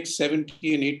have to make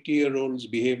 70 and 80-year-olds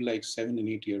behave like 7 and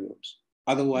 8-year-olds.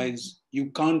 Otherwise,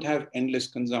 you can't have endless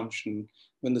consumption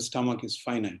when the stomach is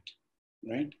finite,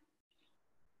 right?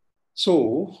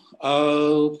 So,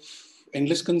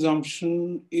 endless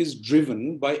consumption is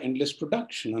driven by endless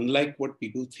production, unlike what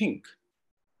people think.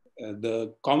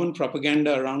 The common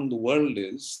propaganda around the world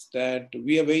is that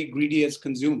we are very greedy as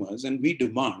consumers and we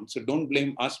demand. So don't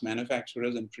blame us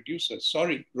manufacturers and producers.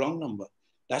 Sorry, wrong number.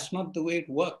 That's not the way it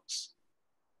works.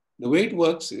 The way it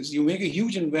works is you make a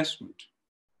huge investment,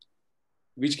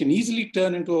 which can easily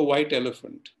turn into a white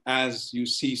elephant, as you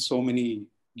see so many,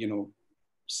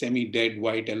 semi-dead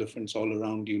white elephants all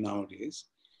around you nowadays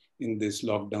in this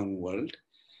lockdown world.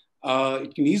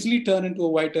 It can easily turn into a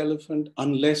white elephant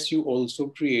unless you also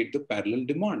create the parallel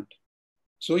demand.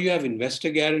 So you have investor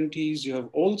guarantees, you have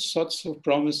all sorts of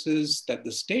promises that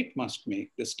the state must make.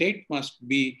 The state must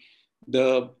be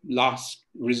the last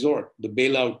resort, the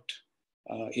bailout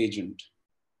agent.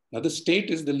 Now, the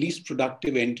state is the least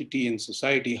productive entity in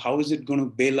society. How is it going to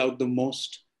bail out the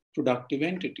most productive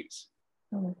entities?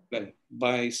 Well,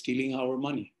 by stealing our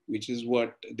money, which is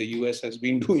what the US has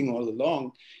been doing all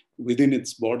along within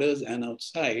its borders and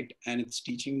outside, and it's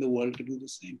teaching the world to do the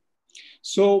same.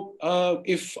 So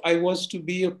if I was to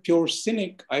be a pure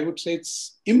cynic, I would say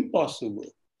it's impossible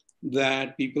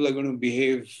that people are going to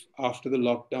behave after the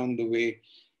lockdown the way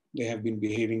they have been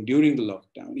behaving during the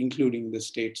lockdown, including the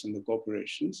states and the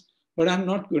corporations. But I'm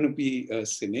not going to be a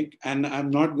cynic, and I'm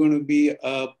not going to be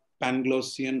a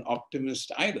Panglossian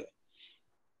optimist either.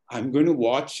 I'm going to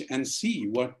watch and see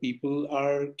what people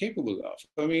are capable of.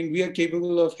 I mean, we are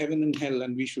capable of heaven and hell,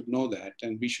 and we should know that.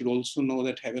 And we should also know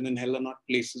that heaven and hell are not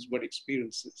places, but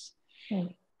experiences.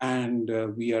 And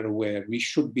we are aware, we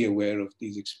should be aware of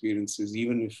these experiences,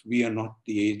 even if we are not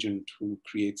the agent who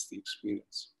creates the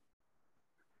experience.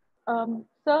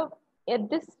 So at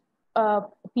this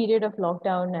period of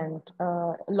lockdown and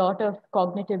a lot of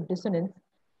cognitive dissonance,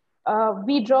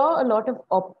 we draw a lot of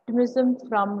optimism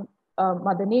from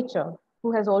Mother Nature,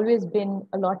 who has always been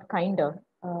a lot kinder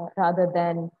rather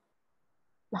than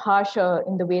harsher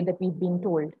in the way that we've been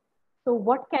told. So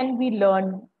what can we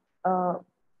learn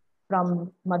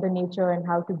from Mother Nature and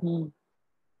how to be?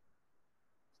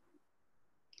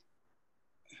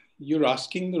 You're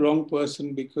asking the wrong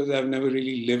person, because I've never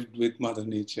really lived with Mother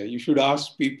Nature. You should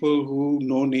ask people who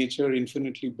know nature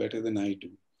infinitely better than I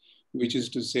do, which is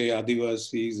to say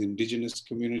Adivasis, indigenous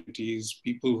communities,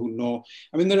 people who know.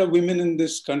 I mean, there are women in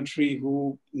this country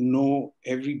who know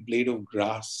every blade of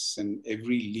grass and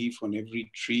every leaf on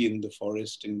every tree in the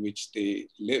forest in which they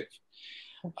live.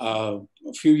 A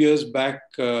few years back,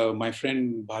 my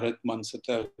friend Bharat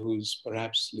Mansata, who's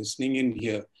perhaps listening in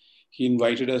here, he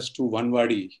invited us to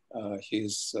Vanwadi,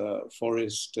 his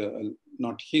forest,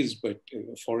 not his, but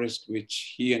a forest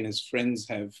which he and his friends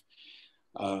have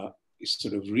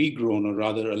sort of regrown, or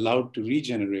rather allowed to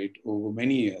regenerate over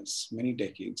many years, many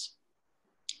decades.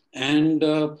 And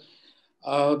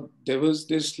there was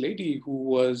this lady who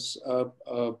was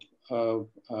an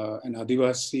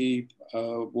Adivasi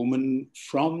woman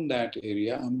from that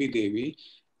area, Ambi Devi,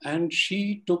 and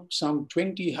she took some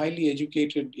 20 highly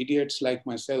educated idiots like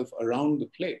myself around the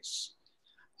place.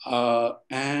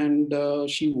 And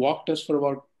she walked us for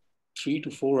about 3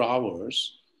 to 4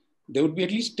 hours. There would be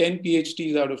at least 10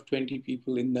 PhDs out of 20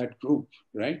 people in that group,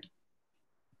 right?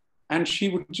 And she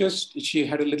would she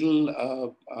had a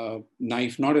little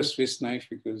knife, not a Swiss knife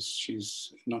because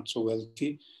she's not so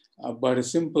wealthy, but a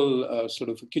simple sort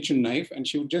of a kitchen knife. And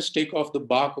she would just take off the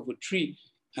bark of a tree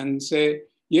and say,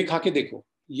 "Ye kha ke dekho,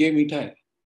 ye meetha hai,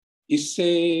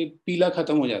 isse peela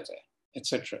khatam ho jata hai,"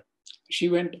 etc. She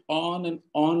went on and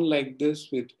on like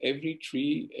this with every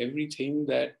tree, everything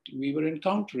that we were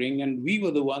encountering, and we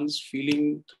were the ones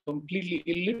feeling completely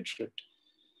illiterate.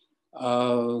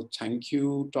 Thank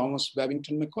you, Thomas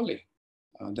Babington Macaulay.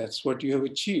 That's what you have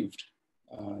achieved.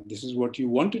 This is what you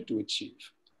wanted to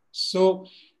achieve. So,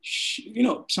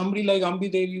 somebody like Ambi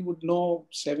Devi would know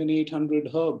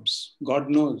 700-800 herbs, God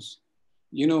knows.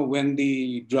 When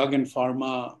the drug and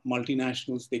pharma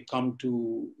multinationals, they come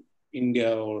to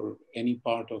India or any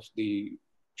part of the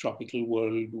tropical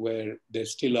world where there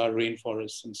still are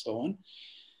rainforests and so on,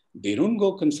 they don't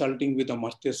go consulting with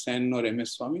Amartya Sen or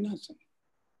MS Swaminathan.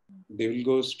 They will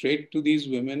go straight to these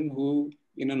women who,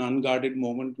 in an unguarded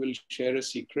moment, will share a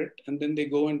secret. And then they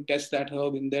go and test that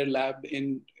herb in their lab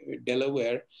in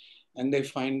Delaware. And they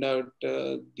find out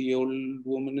the old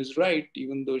woman is right,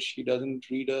 even though she doesn't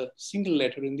read a single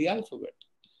letter in the alphabet.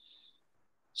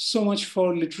 So much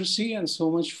for literacy, and so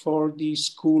much for the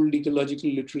schooled ecological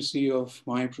literacy of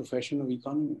my profession of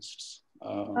economists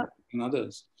and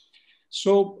others.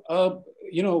 So,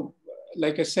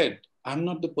 like I said, I'm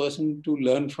not the person to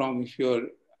learn from.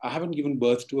 I haven't given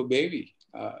birth to a baby.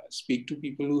 Speak to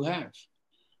people who have.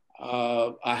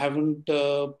 I haven't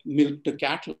milked a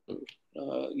cattle,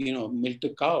 milked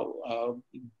a cow.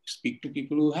 Speak to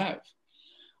people who have.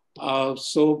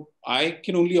 So I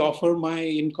can only offer my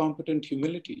incompetent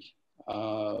humility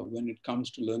when it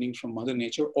comes to learning from Mother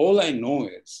Nature. All I know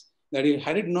is that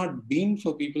had it not been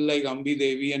for people like Ambi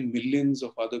Devi and millions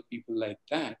of other people like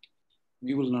that,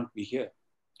 we will not be here.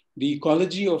 The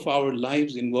ecology of our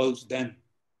lives involves them.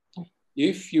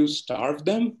 If you starve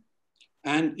them,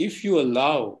 and if you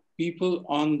allow people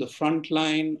on the front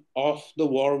line of the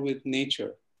war with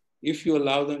nature, if you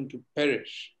allow them to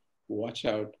perish, watch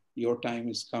out, your time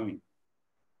is coming.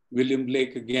 William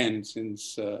Blake again,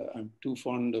 since I'm too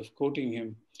fond of quoting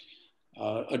him,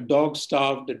 a dog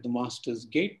starved at the master's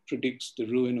gate predicts the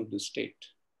ruin of the state.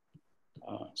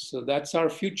 So that's our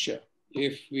future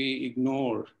if we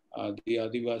ignore the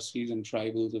Adivasis and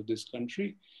tribals of this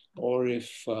country, or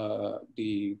if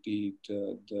the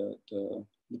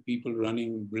people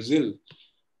running Brazil,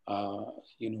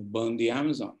 burn the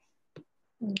Amazon.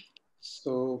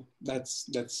 So that's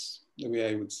the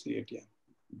way I would see it, yeah.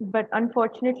 But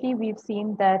unfortunately, we've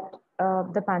seen that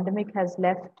the pandemic has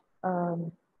left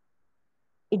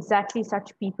exactly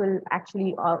such people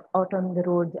actually out on the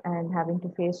road and having to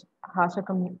face harsher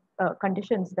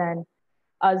conditions than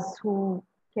us who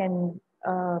can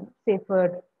say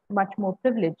for much more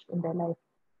privilege in their life.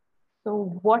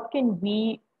 So what can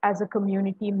we as a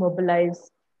community mobilize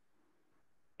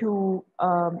to,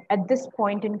 at this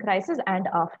point in crisis and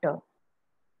after,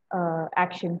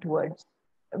 action towards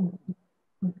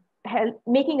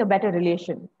making a better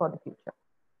relation for the future?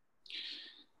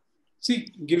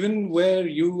 See, given where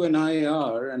you and I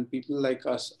are and people like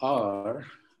us are,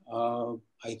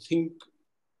 I think,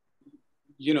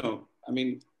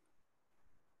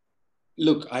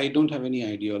 look, I don't have any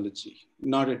ideology,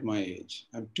 not at my age.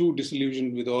 I'm too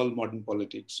disillusioned with all modern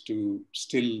politics to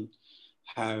still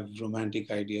have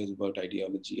romantic ideas about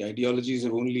ideology. Ideologies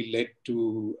have only led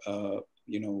to,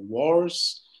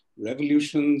 wars,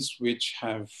 revolutions, which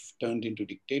have turned into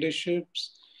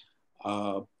dictatorships,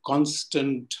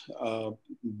 constant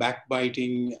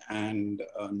backbiting and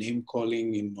name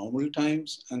calling in normal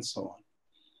times, and so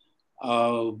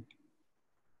on.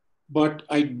 But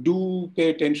I do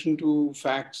pay attention to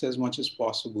facts as much as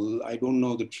possible. I don't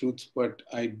know the truth, but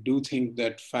I do think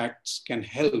that facts can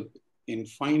help in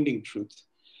finding truth.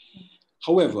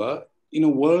 However, in a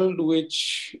world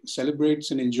which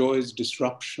celebrates and enjoys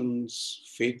disruptions,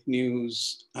 fake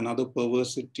news, and other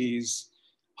perversities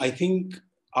I think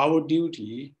our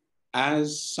duty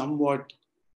as somewhat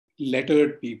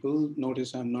lettered people,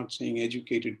 notice I'm not saying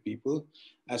educated people,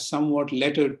 as somewhat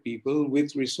lettered people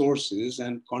with resources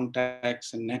and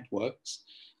contacts and networks,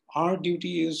 our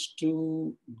duty is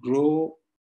to grow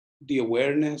the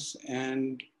awareness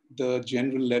and the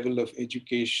general level of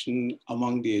education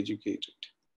among the educated.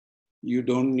 You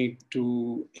don't need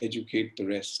to educate the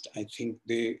rest. I think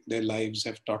their lives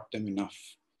have taught them enough.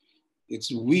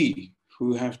 It's we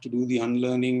who have to do the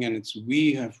unlearning, and it's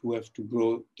who have to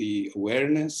grow the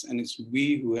awareness, and it's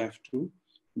we who have to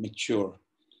mature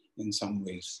in some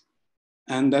ways.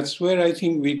 And that's where I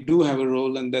think we do have a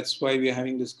role, and that's why we're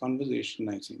having this conversation,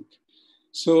 I think.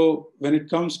 So when it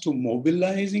comes to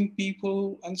mobilizing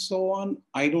people and so on,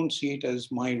 I don't see it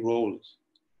as my role.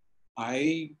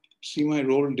 I see my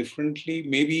role differently.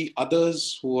 Maybe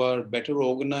others who are better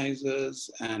organizers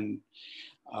and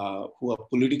who are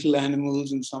political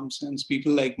animals in some sense,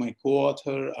 people like my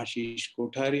co-author, Ashish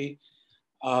Kothari,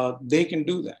 they can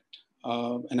do that.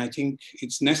 And I think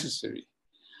it's necessary.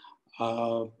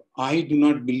 I do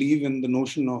not believe in the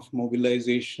notion of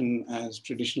mobilization as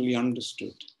traditionally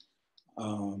understood.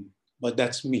 But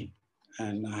that's me,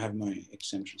 and I have my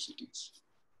eccentricities.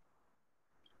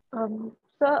 So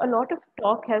a lot of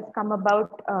talk has come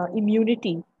about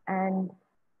immunity, and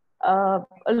a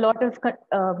lot of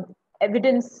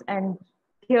evidence and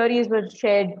theories were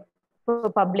shared for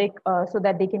public so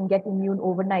that they can get immune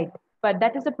overnight. But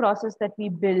that is a process that we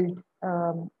build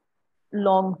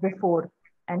long before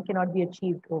and cannot be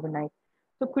achieved overnight.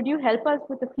 So could you help us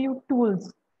with a few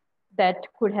tools that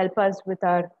could help us with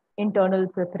our internal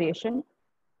preparation?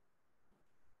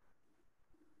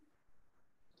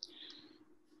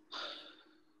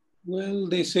 Well,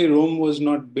 they say Rome was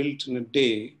not built in a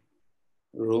day.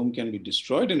 Rome can be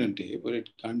destroyed in a day, but it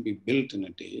can't be built in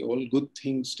a day. All good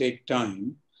things take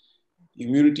time.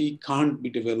 Immunity can't be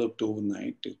developed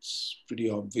overnight. It's pretty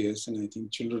obvious, and I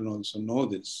think children also know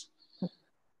this.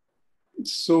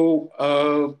 So,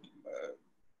 I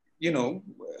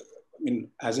mean,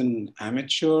 as an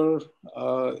amateur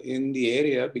in the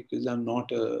area, because I'm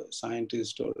not a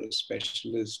scientist or a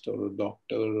specialist or a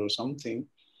doctor or something,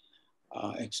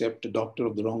 except a doctor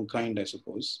of the wrong kind, I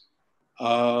suppose.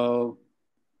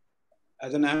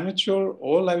 As an amateur,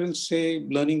 all I will say,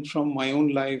 learning from my own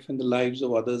life and the lives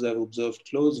of others I've observed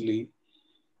closely,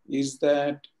 is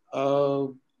that,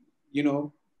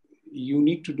 you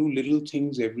need to do little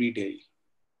things every day.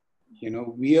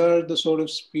 We are the sort of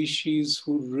species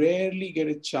who rarely get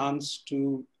a chance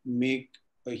to make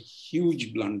a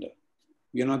huge blunder.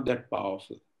 We are not that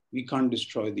powerful. We can't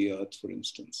destroy the earth, for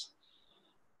instance.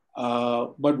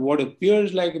 But what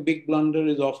appears like a big blunder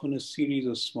is often a series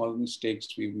of small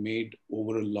mistakes we've made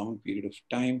over a long period of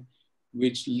time,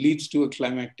 which leads to a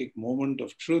climactic moment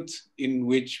of truth in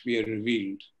which we are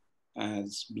revealed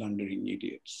as blundering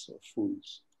idiots or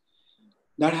fools.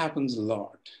 That happens a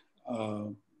lot.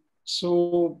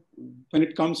 So when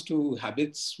it comes to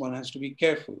habits, one has to be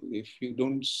careful. If you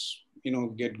don't,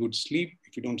 get good sleep,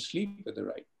 if you don't sleep at the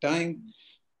right time,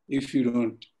 if you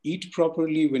don't eat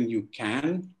properly when you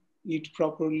can eat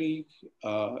properly,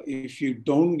 if you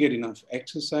don't get enough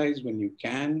exercise when you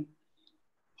can,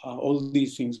 all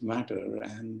these things matter.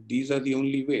 And these are the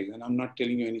only ways. And I'm not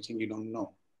telling you anything you don't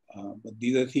know. But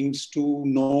these are things to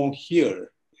know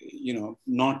here,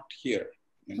 not here.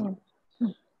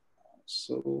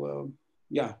 So,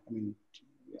 yeah, I mean,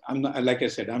 I'm not, like I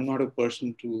said, I'm not a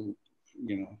person to,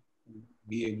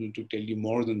 be able to tell you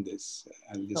more than this.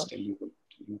 I'll just tell you what.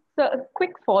 So a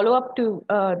quick follow-up to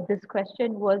this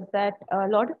question was that a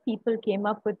lot of people came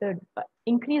up with an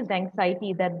increased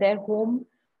anxiety that their home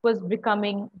was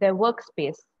becoming their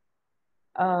workspace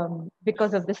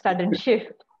because of the sudden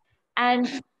shift.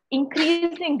 And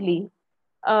increasingly,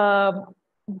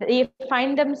 they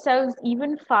find themselves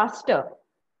even faster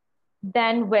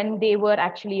than when they were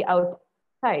actually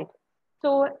outside.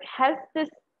 So has this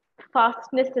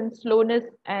fastness and slowness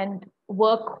and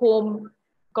work home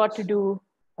got to do,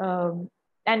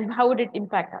 and how would it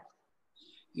impact us?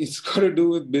 It's got to do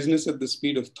with business at the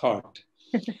speed of thought.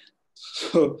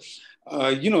 So,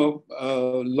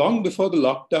 long before the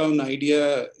lockdown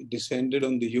idea descended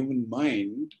on the human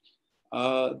mind,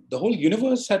 the whole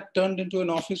universe had turned into an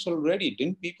office already.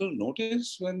 Didn't people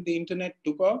notice when the internet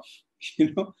took off?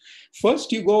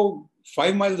 First you go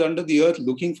 5 miles under the earth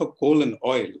looking for coal and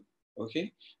oil.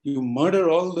 Okay, you murder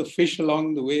all the fish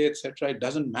along the way, etc. It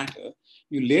doesn't matter.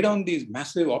 You lay down these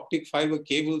massive optic fiber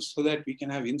cables so that we can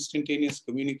have instantaneous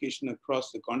communication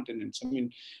across the continents. I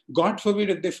mean, God forbid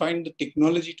if they find the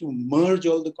technology to merge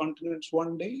all the continents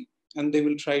one day and they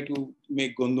will try to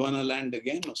make Gondwana land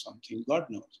again or something. God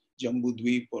knows. Jambu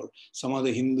Dweep or some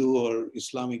other Hindu or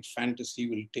Islamic fantasy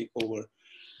will take over.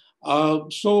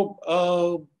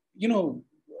 You know,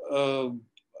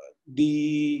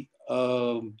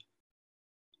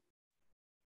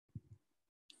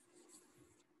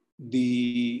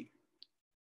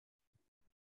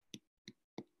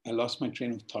 I lost my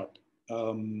train of thought.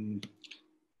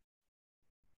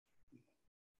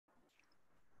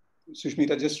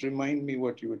 Sushmita, just remind me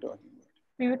what you were talking about.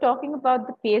 We were talking about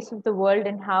the pace of the world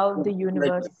and how the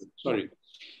universe. Right. Sorry.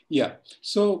 Yeah.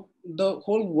 So the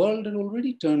whole world had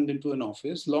already turned into an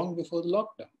office long before the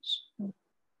lockdowns.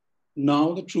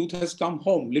 Now the truth has come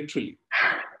home, literally.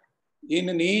 In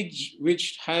an age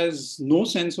which has no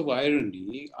sense of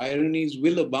irony, ironies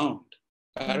will abound,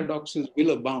 paradoxes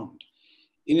will abound.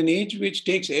 In an age which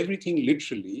takes everything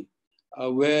literally,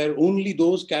 where only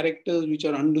those characters which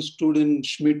are understood in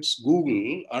Schmidt's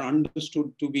Google are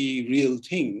understood to be real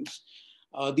things,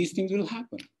 these things will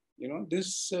happen. You know,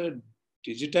 this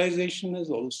digitization has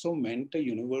also meant a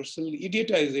universal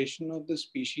idiotization of the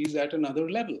species at another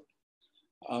level.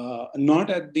 Not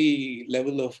at the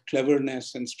level of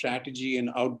cleverness and strategy and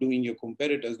outdoing your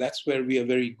competitors. That's where we are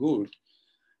very good.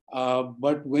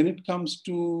 But when it comes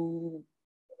to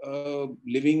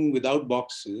living without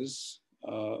boxes,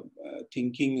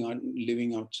 thinking on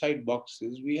living outside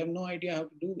boxes, we have no idea how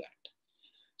to do that.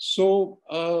 So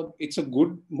it's a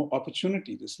good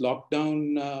opportunity. This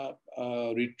lockdown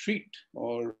retreat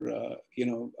or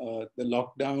the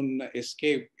lockdown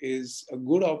escape is a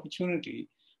good opportunity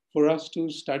for us to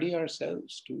study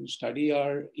ourselves, to study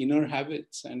our inner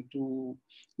habits, and to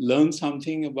learn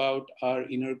something about our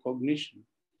inner cognition.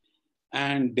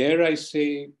 And dare I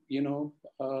say,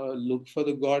 look for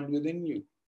the God within you,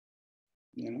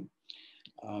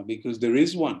 because there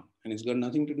is one, and it's got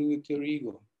nothing to do with your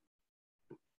ego.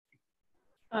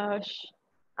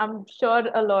 I'm sure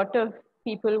a lot of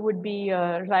people would be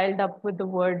riled up with the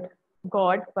word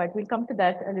God, but we'll come to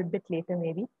that a little bit later,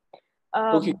 maybe.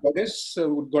 Okay, goddess,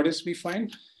 would goddess be fine?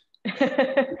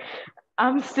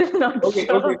 I'm still not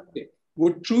sure. Okay.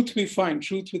 Would truth be fine?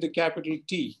 Truth with a capital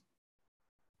T.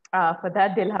 For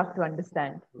that, they'll have to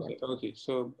understand. Okay.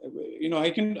 So I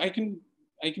can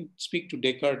speak to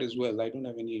Descartes as well. I don't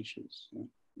have any issues.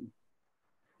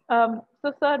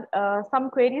 So, sir, some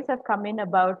queries have come in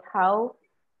about how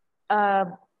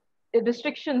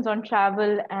restrictions on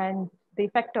travel and the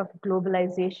effect of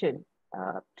globalization,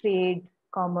 trade,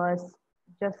 commerce,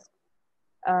 just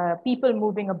people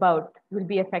moving about will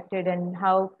be affected, and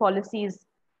how policies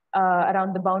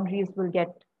around the boundaries will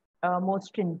get more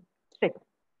strict.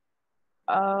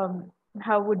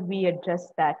 How would we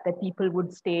address that people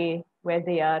would stay where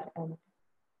they are, and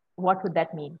what would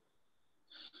that mean?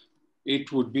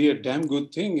 It would be a damn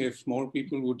good thing if more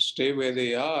people would stay where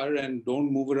they are and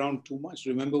don't move around too much.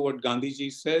 Remember what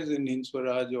Gandhiji says in Hind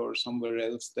Swaraj or somewhere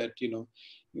else, that,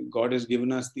 God has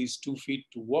given us these 2 feet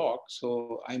to walk.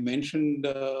 So I mentioned,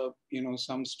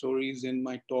 some stories in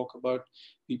my talk about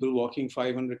people walking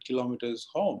 500 kilometers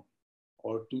home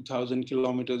or 2,000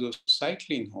 kilometers of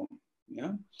cycling home.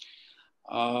 Yeah.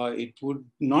 It would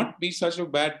not be such a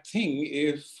bad thing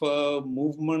if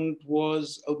movement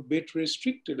was a bit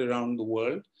restricted around the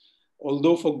world,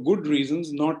 although for good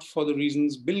reasons, not for the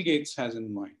reasons Bill Gates has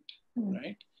in mind,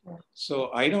 right? Yeah.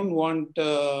 So I don't want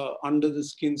under the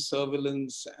skin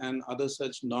surveillance and other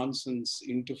such nonsense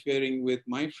interfering with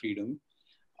my freedom.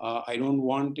 I don't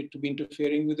want it to be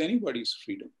interfering with anybody's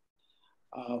freedom.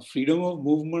 Freedom of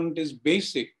movement is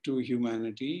basic to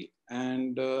humanity,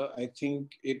 and I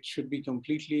think it should be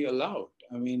completely allowed.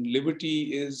 I mean,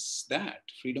 liberty is that,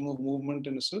 freedom of movement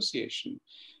and association.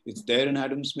 It's there in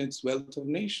Adam Smith's Wealth of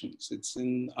Nations. It's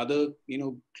in other,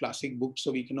 classic books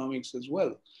of economics as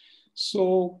well.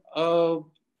 So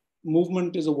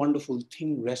movement is a wonderful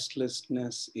thing.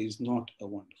 Restlessness is not a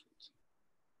wonderful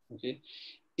thing. Okay.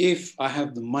 If I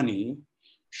have the money,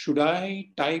 should I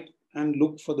type and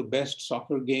look for the best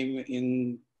soccer game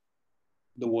in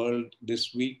the world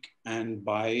this week and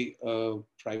buy a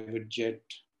private jet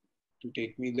to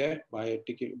take me there, buy a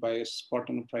ticket, buy a spot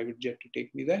on a private jet to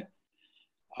take me there?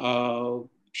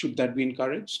 Should that be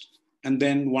encouraged? And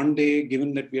then one day,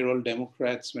 given that we are all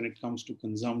Democrats when it comes to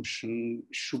consumption,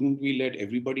 shouldn't we let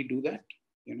everybody do that?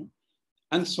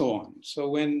 And so on. So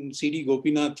when C.D.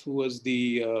 Gopinath, who was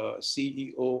the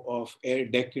CEO of Air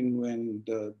Deccan when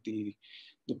the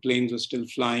planes were still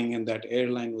flying and that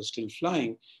airline was still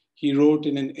flying, he wrote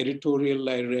in an editorial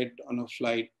I read on a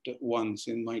flight once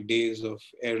in my days of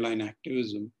airline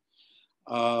activism,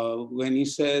 when he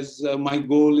says, my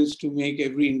goal is to make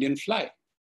every Indian fly.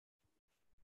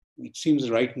 It seems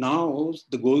right now,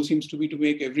 the goal seems to be to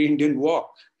make every Indian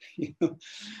walk. You know?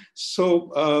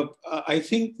 So I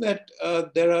think that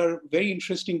there are very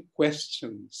interesting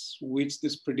questions which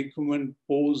this predicament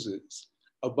poses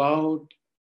about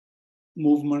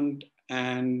movement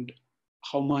and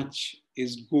how much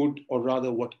is good, or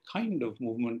rather what kind of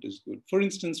movement is good. For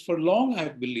instance, for long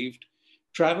I've believed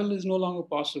travel is no longer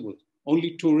possible.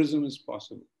 Only tourism is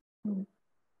possible,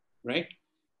 right?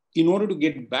 In order to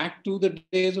get back to the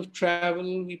days of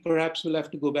travel, we perhaps will have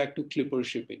to go back to clipper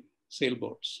shipping,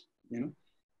 sailboats, you know,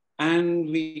 and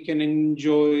we can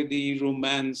enjoy the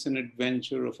romance and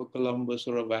adventure of a Columbus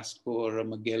or a Vasco or a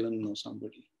Magellan or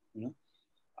somebody, you know.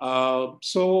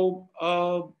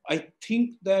 I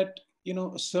think that, you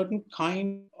know, a certain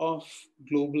kind of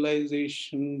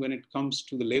globalization when it comes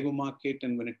to the labor market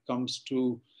and when it comes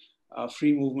to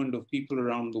free movement of people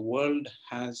around the world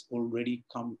has already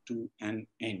come to an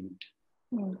end.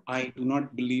 I do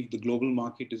not believe the global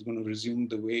market is going to resume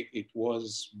the way it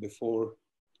was before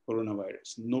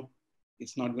coronavirus. No,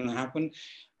 it's not going to happen.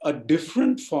 A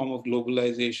different form of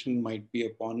globalization might be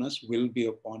upon us, will be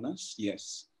upon us,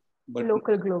 yes. But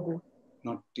local global.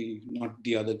 Not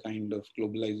the other kind of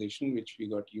globalization which we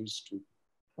got used to.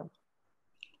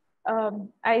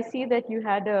 I see that you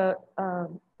had a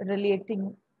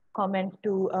relating comment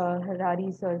to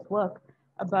Harari sir's work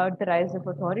about the rise of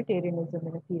authoritarianism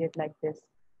in a period like this.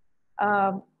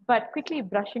 But quickly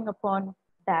brushing upon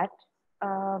that,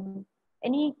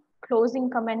 any closing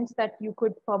comments that you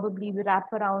could probably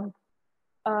wrap around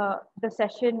the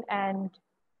session and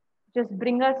just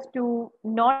bring us to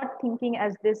not thinking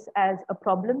as this as a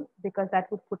problem, because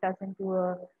that would put us into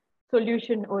a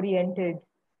solution oriented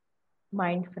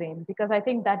mind frame, because I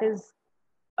think that is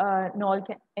an all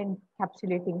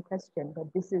encapsulating question, that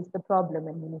this is the problem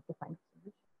and we need to find a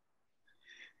solution.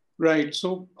 Right.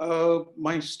 So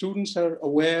my students are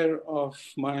aware of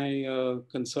my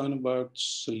concern about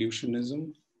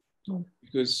solutionism,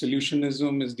 because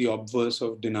solutionism is the obverse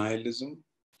of denialism.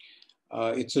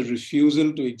 It's a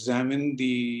refusal to examine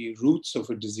the roots of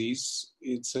a disease.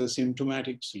 It's a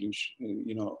symptomatic solution,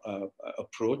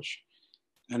 approach.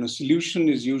 And a solution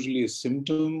is usually a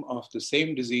symptom of the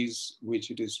same disease which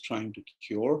it is trying to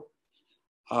cure.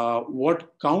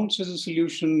 What counts as a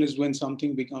solution is when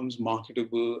something becomes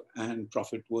marketable and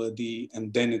profit-worthy,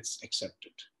 and then it's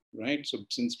accepted, right? So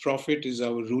since profit is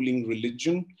our ruling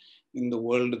religion in the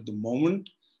world at the moment,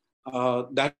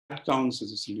 that counts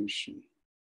as a solution.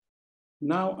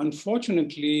 Now,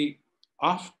 unfortunately,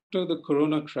 after the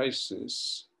corona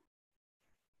crisis,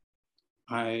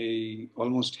 I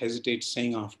almost hesitate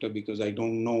saying after because I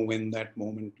don't know when that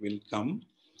moment will come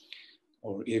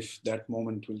or if that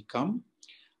moment will come.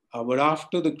 But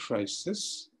after the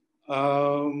crisis,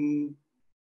 the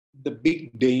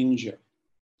big danger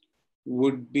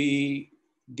would be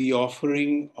the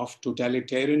offering of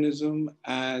totalitarianism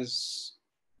as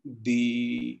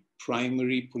the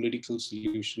primary political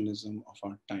solutionism of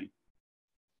our time,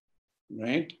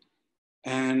 right?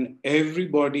 And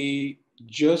everybody,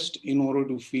 just in order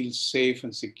to feel safe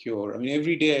and secure. I mean,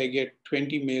 every day I get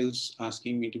 20 mails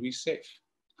asking me to be safe.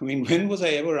 I mean, when was I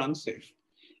ever unsafe?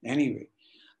 Anyway,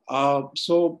 to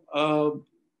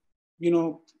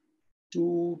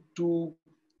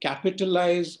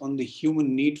capitalize on the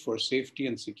human need for safety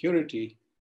and security,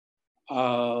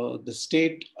 the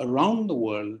state around the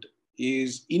world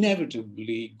is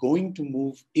inevitably going to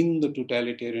move in the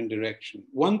totalitarian direction.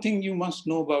 One thing you must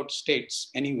know about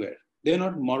states anywhere, they're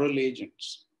not moral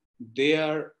agents. They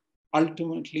are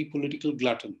ultimately political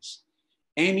gluttons.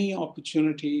 Any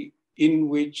opportunity in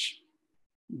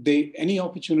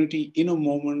a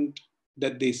moment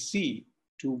that they see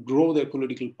to grow their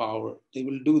political power, they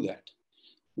will do that.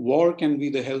 War can be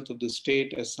the health of the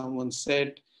state, as someone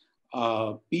said.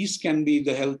 Peace can be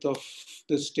the health of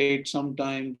the state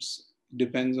sometimes,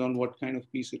 depends on what kind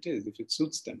of peace it is, if it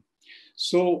suits them.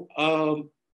 So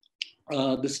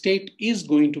the state is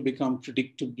going to become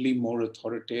predictably more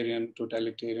authoritarian,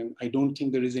 totalitarian. I don't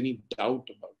think there is any doubt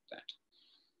about that.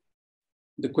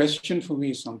 The question for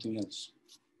me is something else.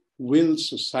 Will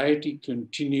society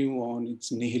continue on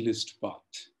its nihilist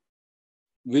path?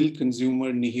 Will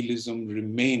consumer nihilism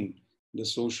remain the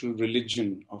social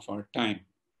religion of our time?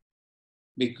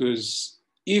 Because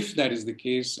if that is the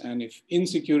case, and if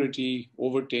insecurity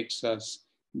overtakes us,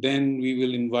 then we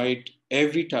will invite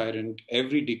every tyrant,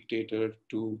 every dictator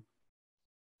to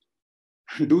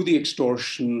do the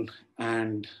extortion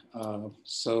and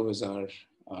serve as our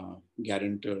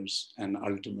guarantors and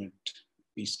ultimate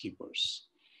peacekeepers.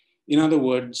 In other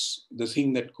words, the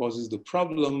thing that causes the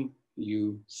problem,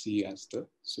 you see as the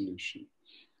solution.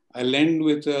 I'll end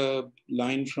with a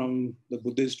line from the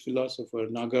Buddhist philosopher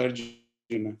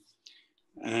Nagarjuna.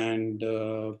 And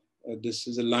this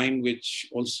is a line which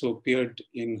also appeared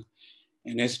in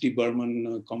an S.D.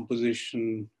 Burman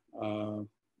composition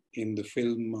in the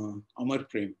film Amar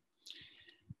Prem.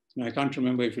 Now, I can't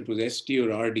remember if it was S.D.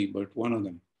 or R.D., but one of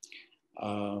them.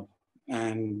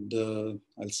 And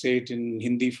I'll say it in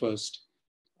Hindi first.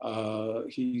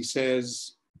 He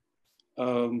says,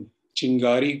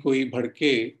 चिंगारी कोई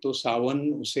भड़के तो सावन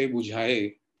उसे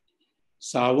बुझाए,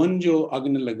 सावन जो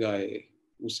अग्न लगाए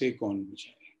उसे कौन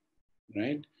बुझाए,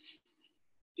 right?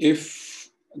 If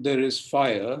there is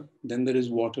fire, then there is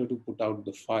water to put out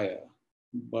the fire.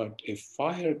 But if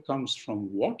fire comes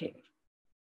from water,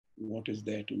 what is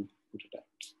there to put it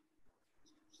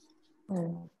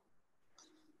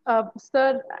out?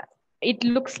 Sir, it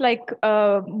looks like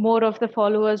more of the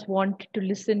followers want to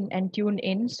listen and tune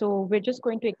in. So we're just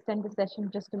going to extend the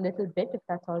session just a little bit, if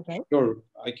that's all right. Sure,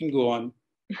 I can go on.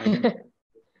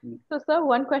 So, sir,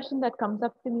 one question that comes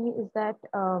up to me is that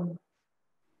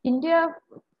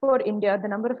for India, the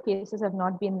number of cases have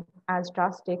not been as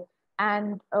drastic.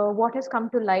 And what has come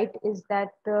to light is that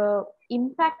the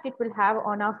impact it will have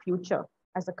on our future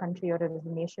as a country or as a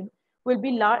nation will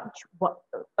be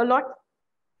a lot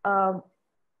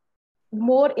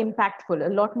more impactful, a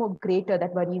lot more greater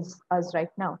that worries us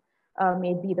right now.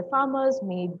 Maybe the farmers,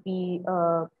 maybe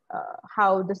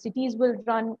how the cities will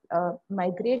run,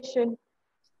 migration.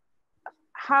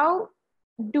 How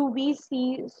do we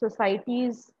see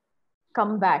societies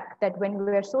come back, that when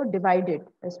we are so divided,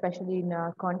 especially in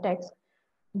our context,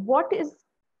 what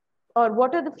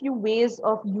are the few ways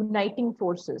of uniting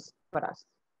forces for us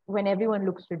when everyone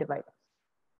looks to divide us?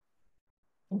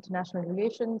 International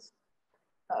relations,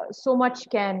 so much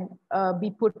can be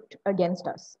put against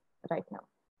us right now.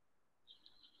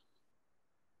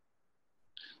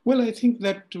 Well, I think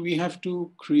that we have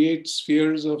to create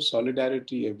spheres of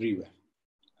solidarity everywhere.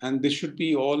 And this should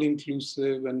be all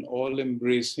inclusive and all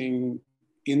embracing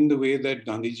in the way that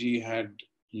Gandhiji had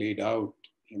laid out,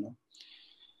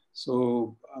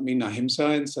 So, I mean, ahimsa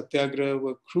and satyagraha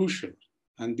were crucial.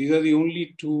 And these are the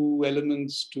only two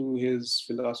elements to his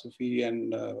philosophy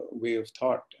and way of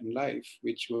thought and life,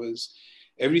 which was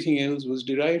everything else was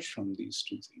derived from these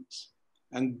two things.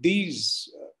 And these,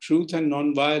 truth and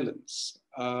nonviolence,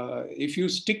 if you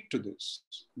stick to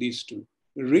these two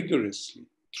rigorously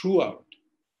throughout,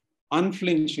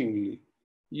 unflinchingly,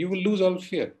 you will lose all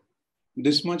fear.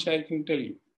 This much I can tell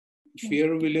you.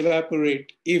 Fear will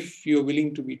evaporate if you're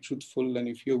willing to be truthful and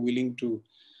if you're willing to,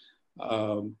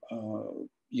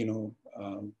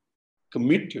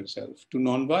 commit yourself to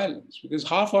nonviolence. Because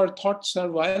half our thoughts are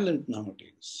violent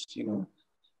nowadays.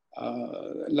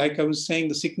 Like I was saying,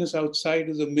 the sickness outside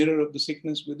is a mirror of the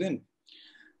sickness within.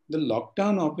 The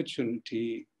lockdown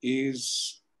opportunity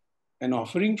is an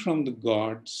offering from the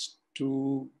gods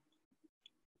to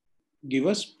give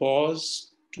us pause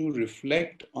to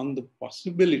reflect on the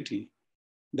possibility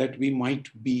that we might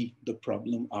be the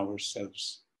problem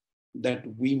ourselves, that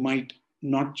we might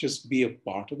not just be a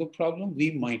part of the problem, we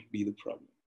might be the problem.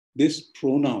 This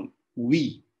pronoun,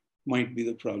 we, might be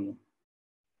the problem.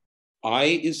 I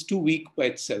is too weak by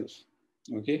itself,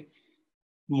 okay?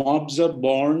 Mobs are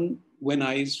born when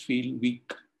I's feel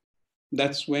weak.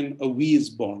 That's when a we is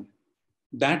born.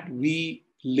 That we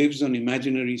lives on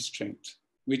imaginary strength,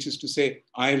 which is to say,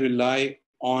 I rely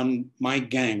on my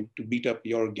gang to beat up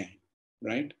your gang,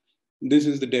 right? This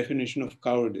is the definition of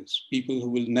cowardice. People who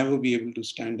will never be able to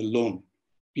stand alone.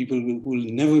 People who will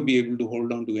never be able to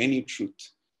hold on to any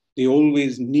truth. They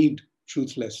always need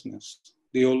truthlessness.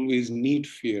 They always need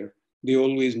fear. They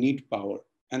always need power,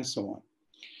 and so on.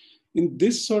 In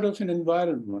this sort of an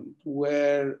environment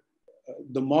where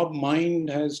the mob mind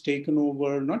has taken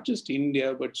over not just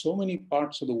India, but so many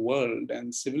parts of the world,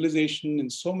 and civilization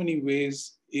in so many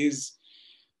ways is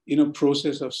in a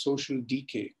process of social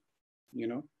decay.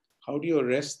 How do you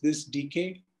arrest this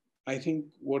decay? I think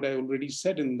what I already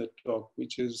said in the talk,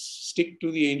 which is stick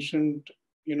to the ancient,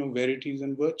 verities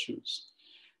and virtues.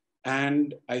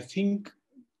 And I think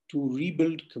to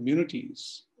rebuild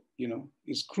communities,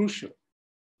 is crucial.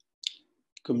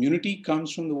 Community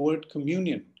comes from the word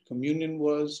communion. Communion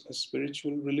was a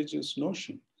spiritual religious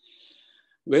notion.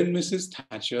 When Mrs.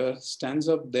 Thatcher stands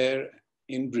up there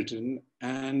in Britain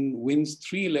and wins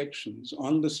 3 elections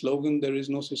on the slogan, there is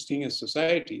no such thing as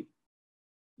society,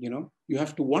 you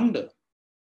have to wonder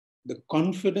the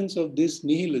confidence of this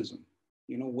nihilism,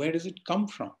 where does it come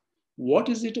from? What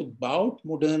is it about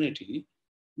modernity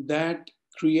that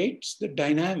creates the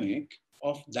dynamic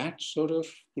of that sort of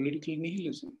political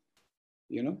nihilism,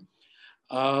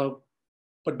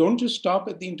 But don't just stop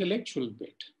at the intellectual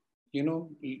bit.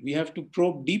 we have to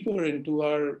probe deeper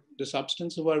into the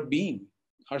substance of our being,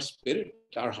 our spirit,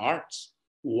 our hearts.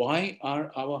 Why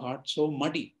are our hearts so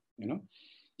muddy?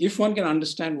 If one can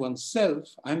understand oneself,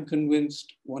 I'm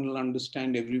convinced one will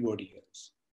understand everybody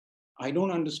else. I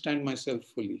don't understand myself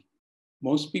fully.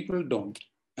 Most people don't.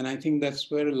 And I think that's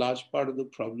where a large part of the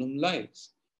problem lies,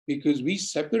 because we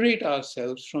separate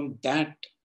ourselves from that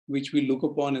which we look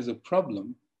upon as a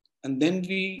problem, and then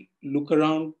we look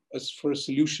around as for a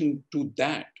solution to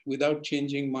that without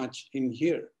changing much in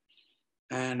here.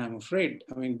 And I'm afraid,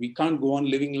 we can't go on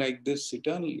living like this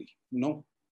eternally. No,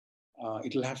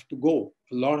 it'll have to go.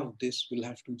 A lot of this will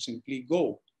have to simply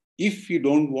go. If you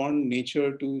don't want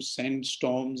nature to send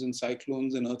storms and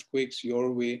cyclones and earthquakes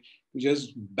your way, to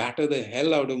just batter the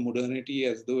hell out of modernity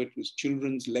as though it was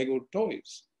children's Lego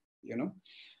toys,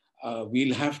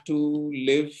 we'll have to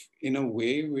live in a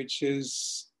way which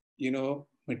is,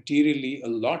 materially a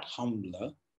lot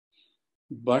humbler,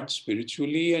 but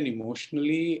spiritually and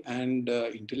emotionally and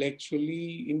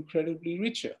intellectually incredibly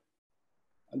richer.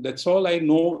 That's all I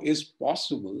know is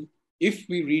possible if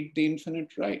we read the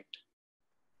infinite right.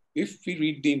 If we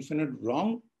read the infinite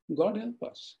wrong, God help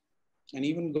us. And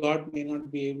even God may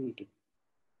not be able to.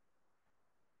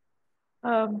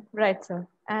 Right, sir.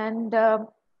 And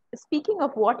speaking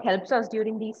of what helps us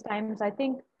during these times, I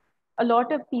think a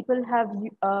lot of people have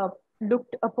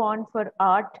looked upon for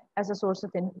art as a source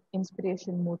of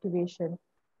inspiration, motivation,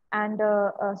 and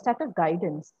a set of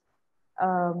guidance.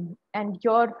 And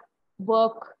your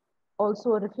work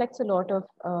also reflects a lot of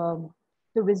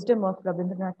the wisdom of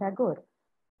Rabindranath Tagore.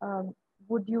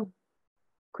 Would you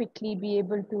quickly be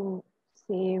able to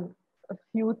say a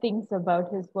few things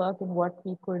about his work and what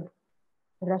we could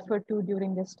refer to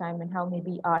during this time and how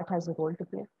maybe art has a role to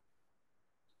play?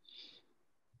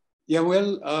 Yeah,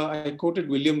 well, I quoted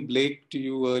William Blake to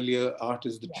you earlier. Art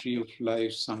is the tree of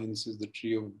life. Science is the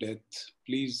tree of death.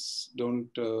 Please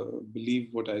don't believe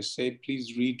what I say.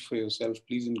 Please read for yourself.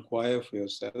 Please inquire for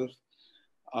yourself.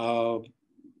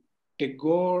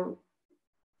 Tagore,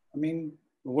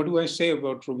 what do I say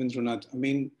about Rabindranath?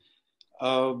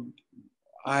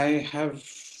 I have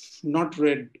not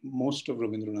read most of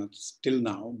Rabindranath till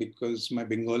now because my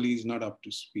Bengali is not up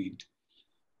to speed.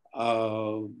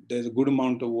 There's a good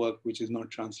amount of work which is not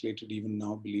translated even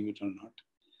now, believe it or not.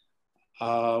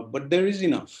 But there is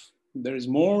enough. There is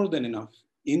more than enough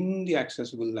in the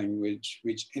accessible language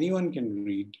which anyone can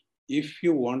read if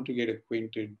you want to get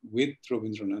acquainted with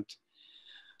Rabindranath.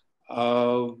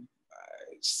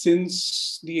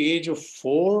 Since the age of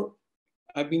 4,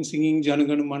 I've been singing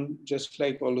Janaganaman just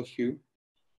like all of you.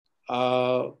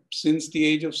 Since the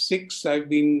age of 6, I've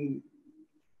been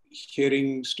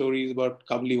hearing stories about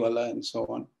Kabliwala and so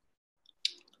on,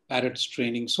 parrots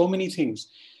training, so many things.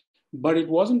 But it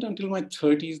wasn't until my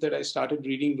 30s that I started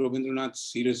reading Rabindranath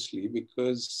seriously,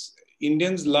 because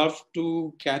Indians love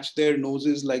to catch their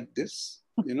noses like this,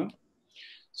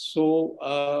 So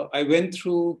I went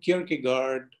through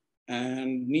Kierkegaard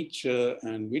and Nietzsche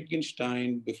and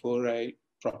Wittgenstein before I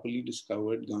properly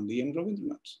discovered Gandhi and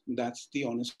Rabindranath. That's the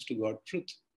honest to God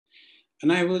truth.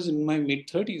 And I was in my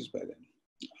mid-30s by then.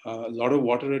 A lot of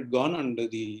water had gone under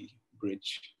the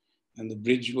bridge, and the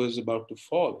bridge was about to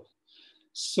fall.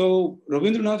 So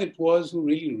Rabindranath it was who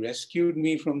really rescued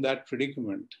me from that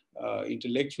predicament,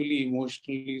 intellectually,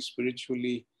 emotionally,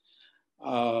 spiritually.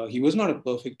 He was not a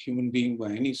perfect human being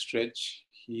by any stretch.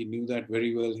 He knew that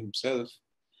very well himself.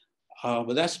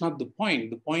 But that's not the point.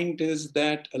 The point is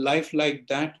that a life like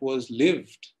that was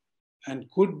lived and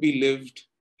could be lived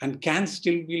and can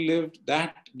still be lived.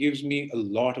 That gives me a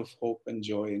lot of hope and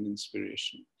joy and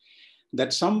inspiration.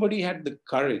 That somebody had the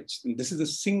courage, and this is the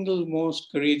single most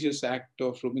courageous act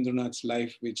of Rabindranath's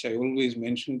life, which I always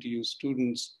mention to you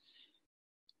students,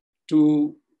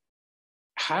 to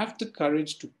have the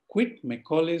courage to quit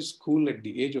Macaulay's school at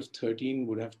the age of 13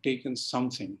 would have taken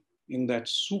something in that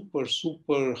super,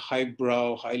 super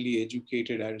highbrow, highly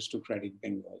educated aristocratic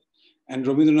Bengal. And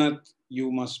Rabindranath,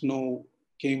 you must know,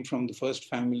 came from the first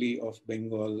family of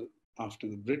Bengal after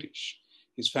the British.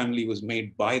 His family was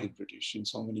made by the British in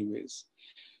so many ways.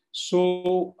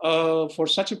 So for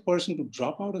such a person to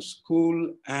drop out of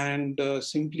school and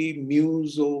simply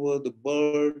muse over the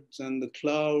birds and the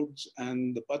clouds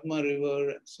and the Padma River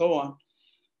and so on,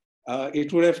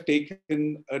 it would have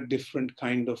taken a different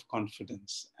kind of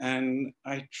confidence. And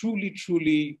I truly,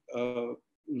 truly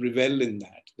revel in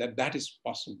that is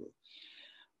possible.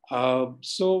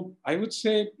 So I would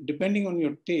say, depending on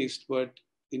your taste, but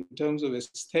in terms of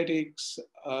aesthetics,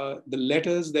 the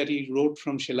letters that he wrote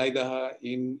from Shelaidaha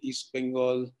in East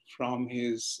Bengal from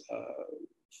his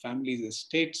family's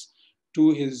estates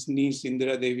to his niece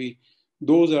Indira Devi,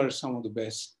 Those are some of the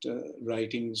best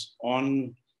writings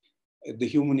on the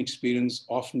human experience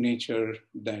of nature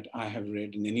that I have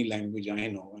read in any language I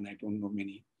know, and I don't know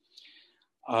many.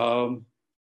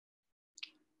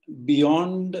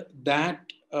 Beyond that,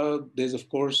 there's of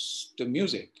course the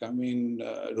music. I mean,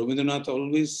 Rabindranath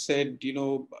always said,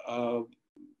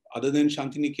 other than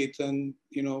Shantiniketan,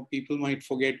 people might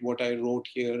forget what I wrote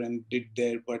here and did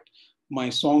there, but my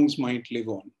songs might live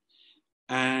on.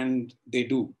 And they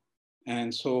do.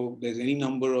 And so there's any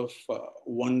number of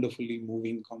wonderfully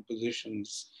moving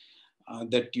compositions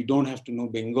that you don't have to know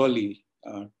Bengali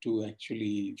to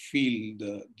actually feel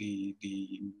the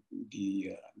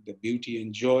beauty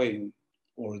and joy in,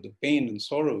 or the pain and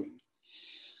sorrow in.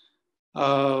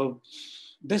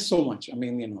 There's so much.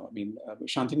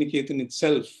 Shantiniketan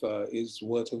itself is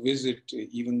worth a visit,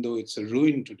 even though it's a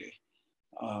ruin today.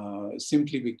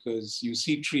 Simply because you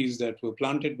see trees that were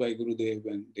planted by Gurudev,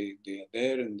 and they are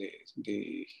there, and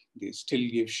they still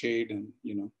give shade, and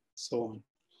so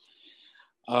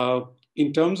on.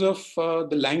 In terms of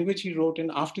the language he wrote in,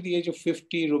 after the age of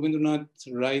 50, Rabindranath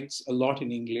writes a lot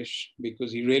in English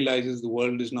because he realizes the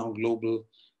world is now global,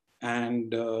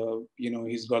 and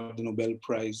he's got the Nobel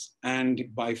Prize, and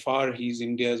by far he's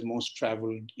India's most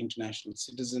traveled international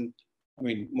citizen.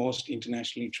 Most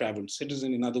internationally traveled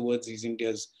citizen. In other words, he's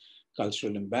India's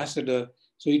cultural ambassador.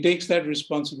 So he takes that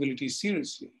responsibility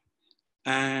seriously.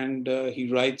 And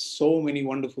he writes so many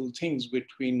wonderful things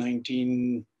between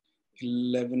 1911,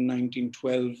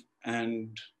 1912,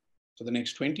 and for the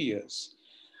next 20 years.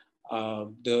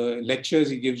 The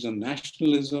lectures he gives on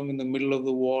nationalism in the middle of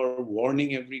the war,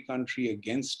 warning every country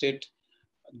against it.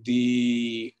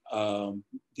 The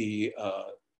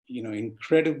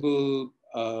incredible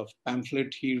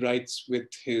pamphlet he writes with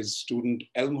his student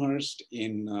Elmhurst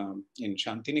in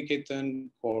Shantiniketan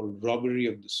called Robbery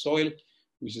of the Soil,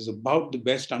 which is about the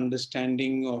best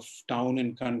understanding of town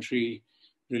and country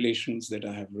relations that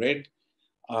I have read.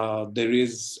 There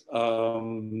is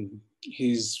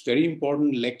his very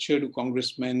important lecture to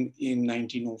congressmen in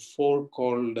 1904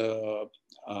 called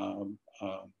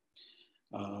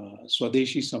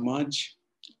Swadeshi Samaj.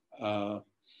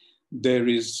 There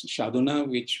is Shaduna,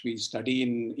 which we study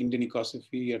in Indian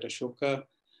Ecosophy at Ashoka.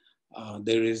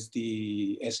 There is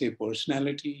the essay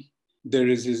Personality. There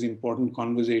is his important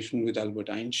conversation with Albert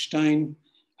Einstein,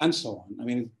 and so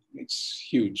on. It's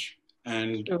huge.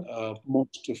 And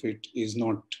most of it is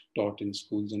not taught in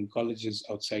schools and colleges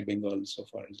outside Bengal, so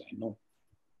far as I know.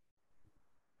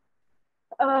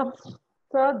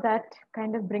 So that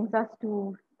kind of brings us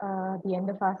to the end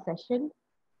of our session.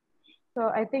 So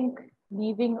I think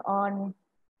leaving on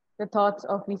the thoughts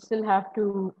of we still have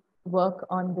to work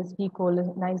on this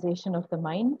decolonization of the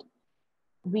mind,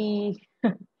 we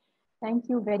thank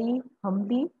you very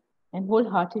humbly and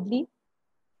wholeheartedly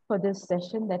for this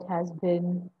session that has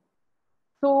been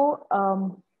so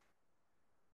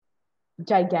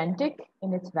gigantic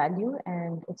in its value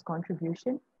and its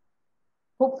contribution.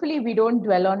 Hopefully we don't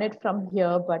dwell on it from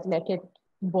here, but let it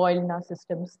boil in our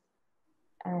systems.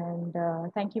 And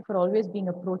thank you for always being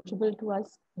approachable to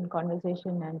us in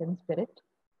conversation and in spirit,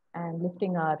 and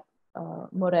lifting our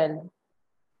morale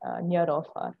near or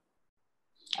far.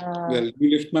 Well,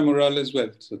 you lift my morale as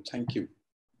well, so thank you.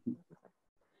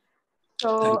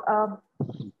 So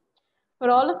for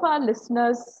all of our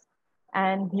listeners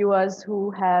and viewers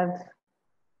who have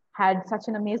had such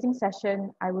an amazing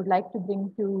session, I would like to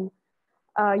bring to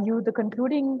you the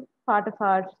concluding part of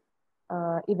our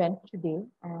event today.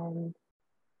 And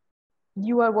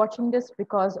you are watching this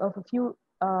because of a few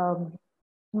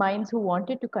minds who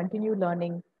wanted to continue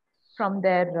learning from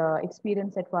their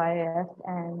experience at YIF,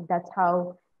 and that's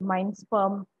how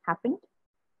MindSperm happened.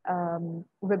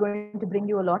 We're going to bring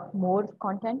you a lot more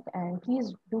content, and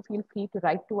please do feel free to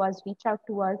write to us, reach out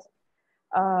to us.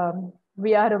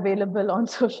 We are available on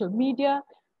social media.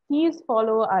 Please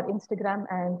follow our Instagram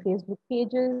and Facebook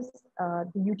pages.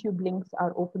 The YouTube links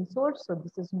are open source, so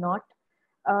this is not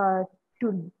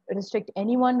to restrict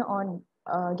anyone on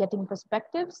getting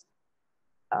perspectives.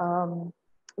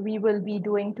 We will be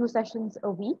doing 2 sessions a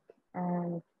week,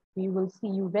 and we will see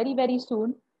you very, very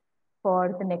soon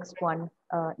for the next one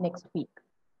next week.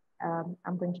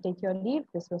 I'm going to take your leave.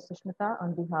 This was Sushmita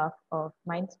on behalf of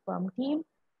MindSperm team.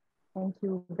 Thank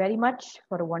you very much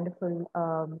for a wonderful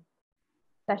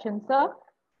session, sir.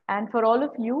 And for all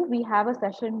of you, we have a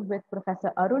session with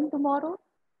Professor Arun tomorrow.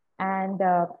 And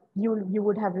you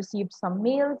would have received some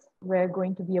mails. We're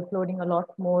going to be uploading a lot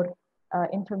more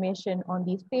information on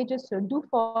these pages. So do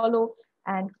follow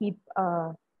and keep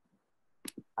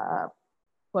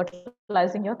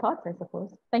fertilizing your thoughts, I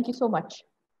suppose. Thank you so much.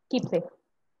 Keep safe.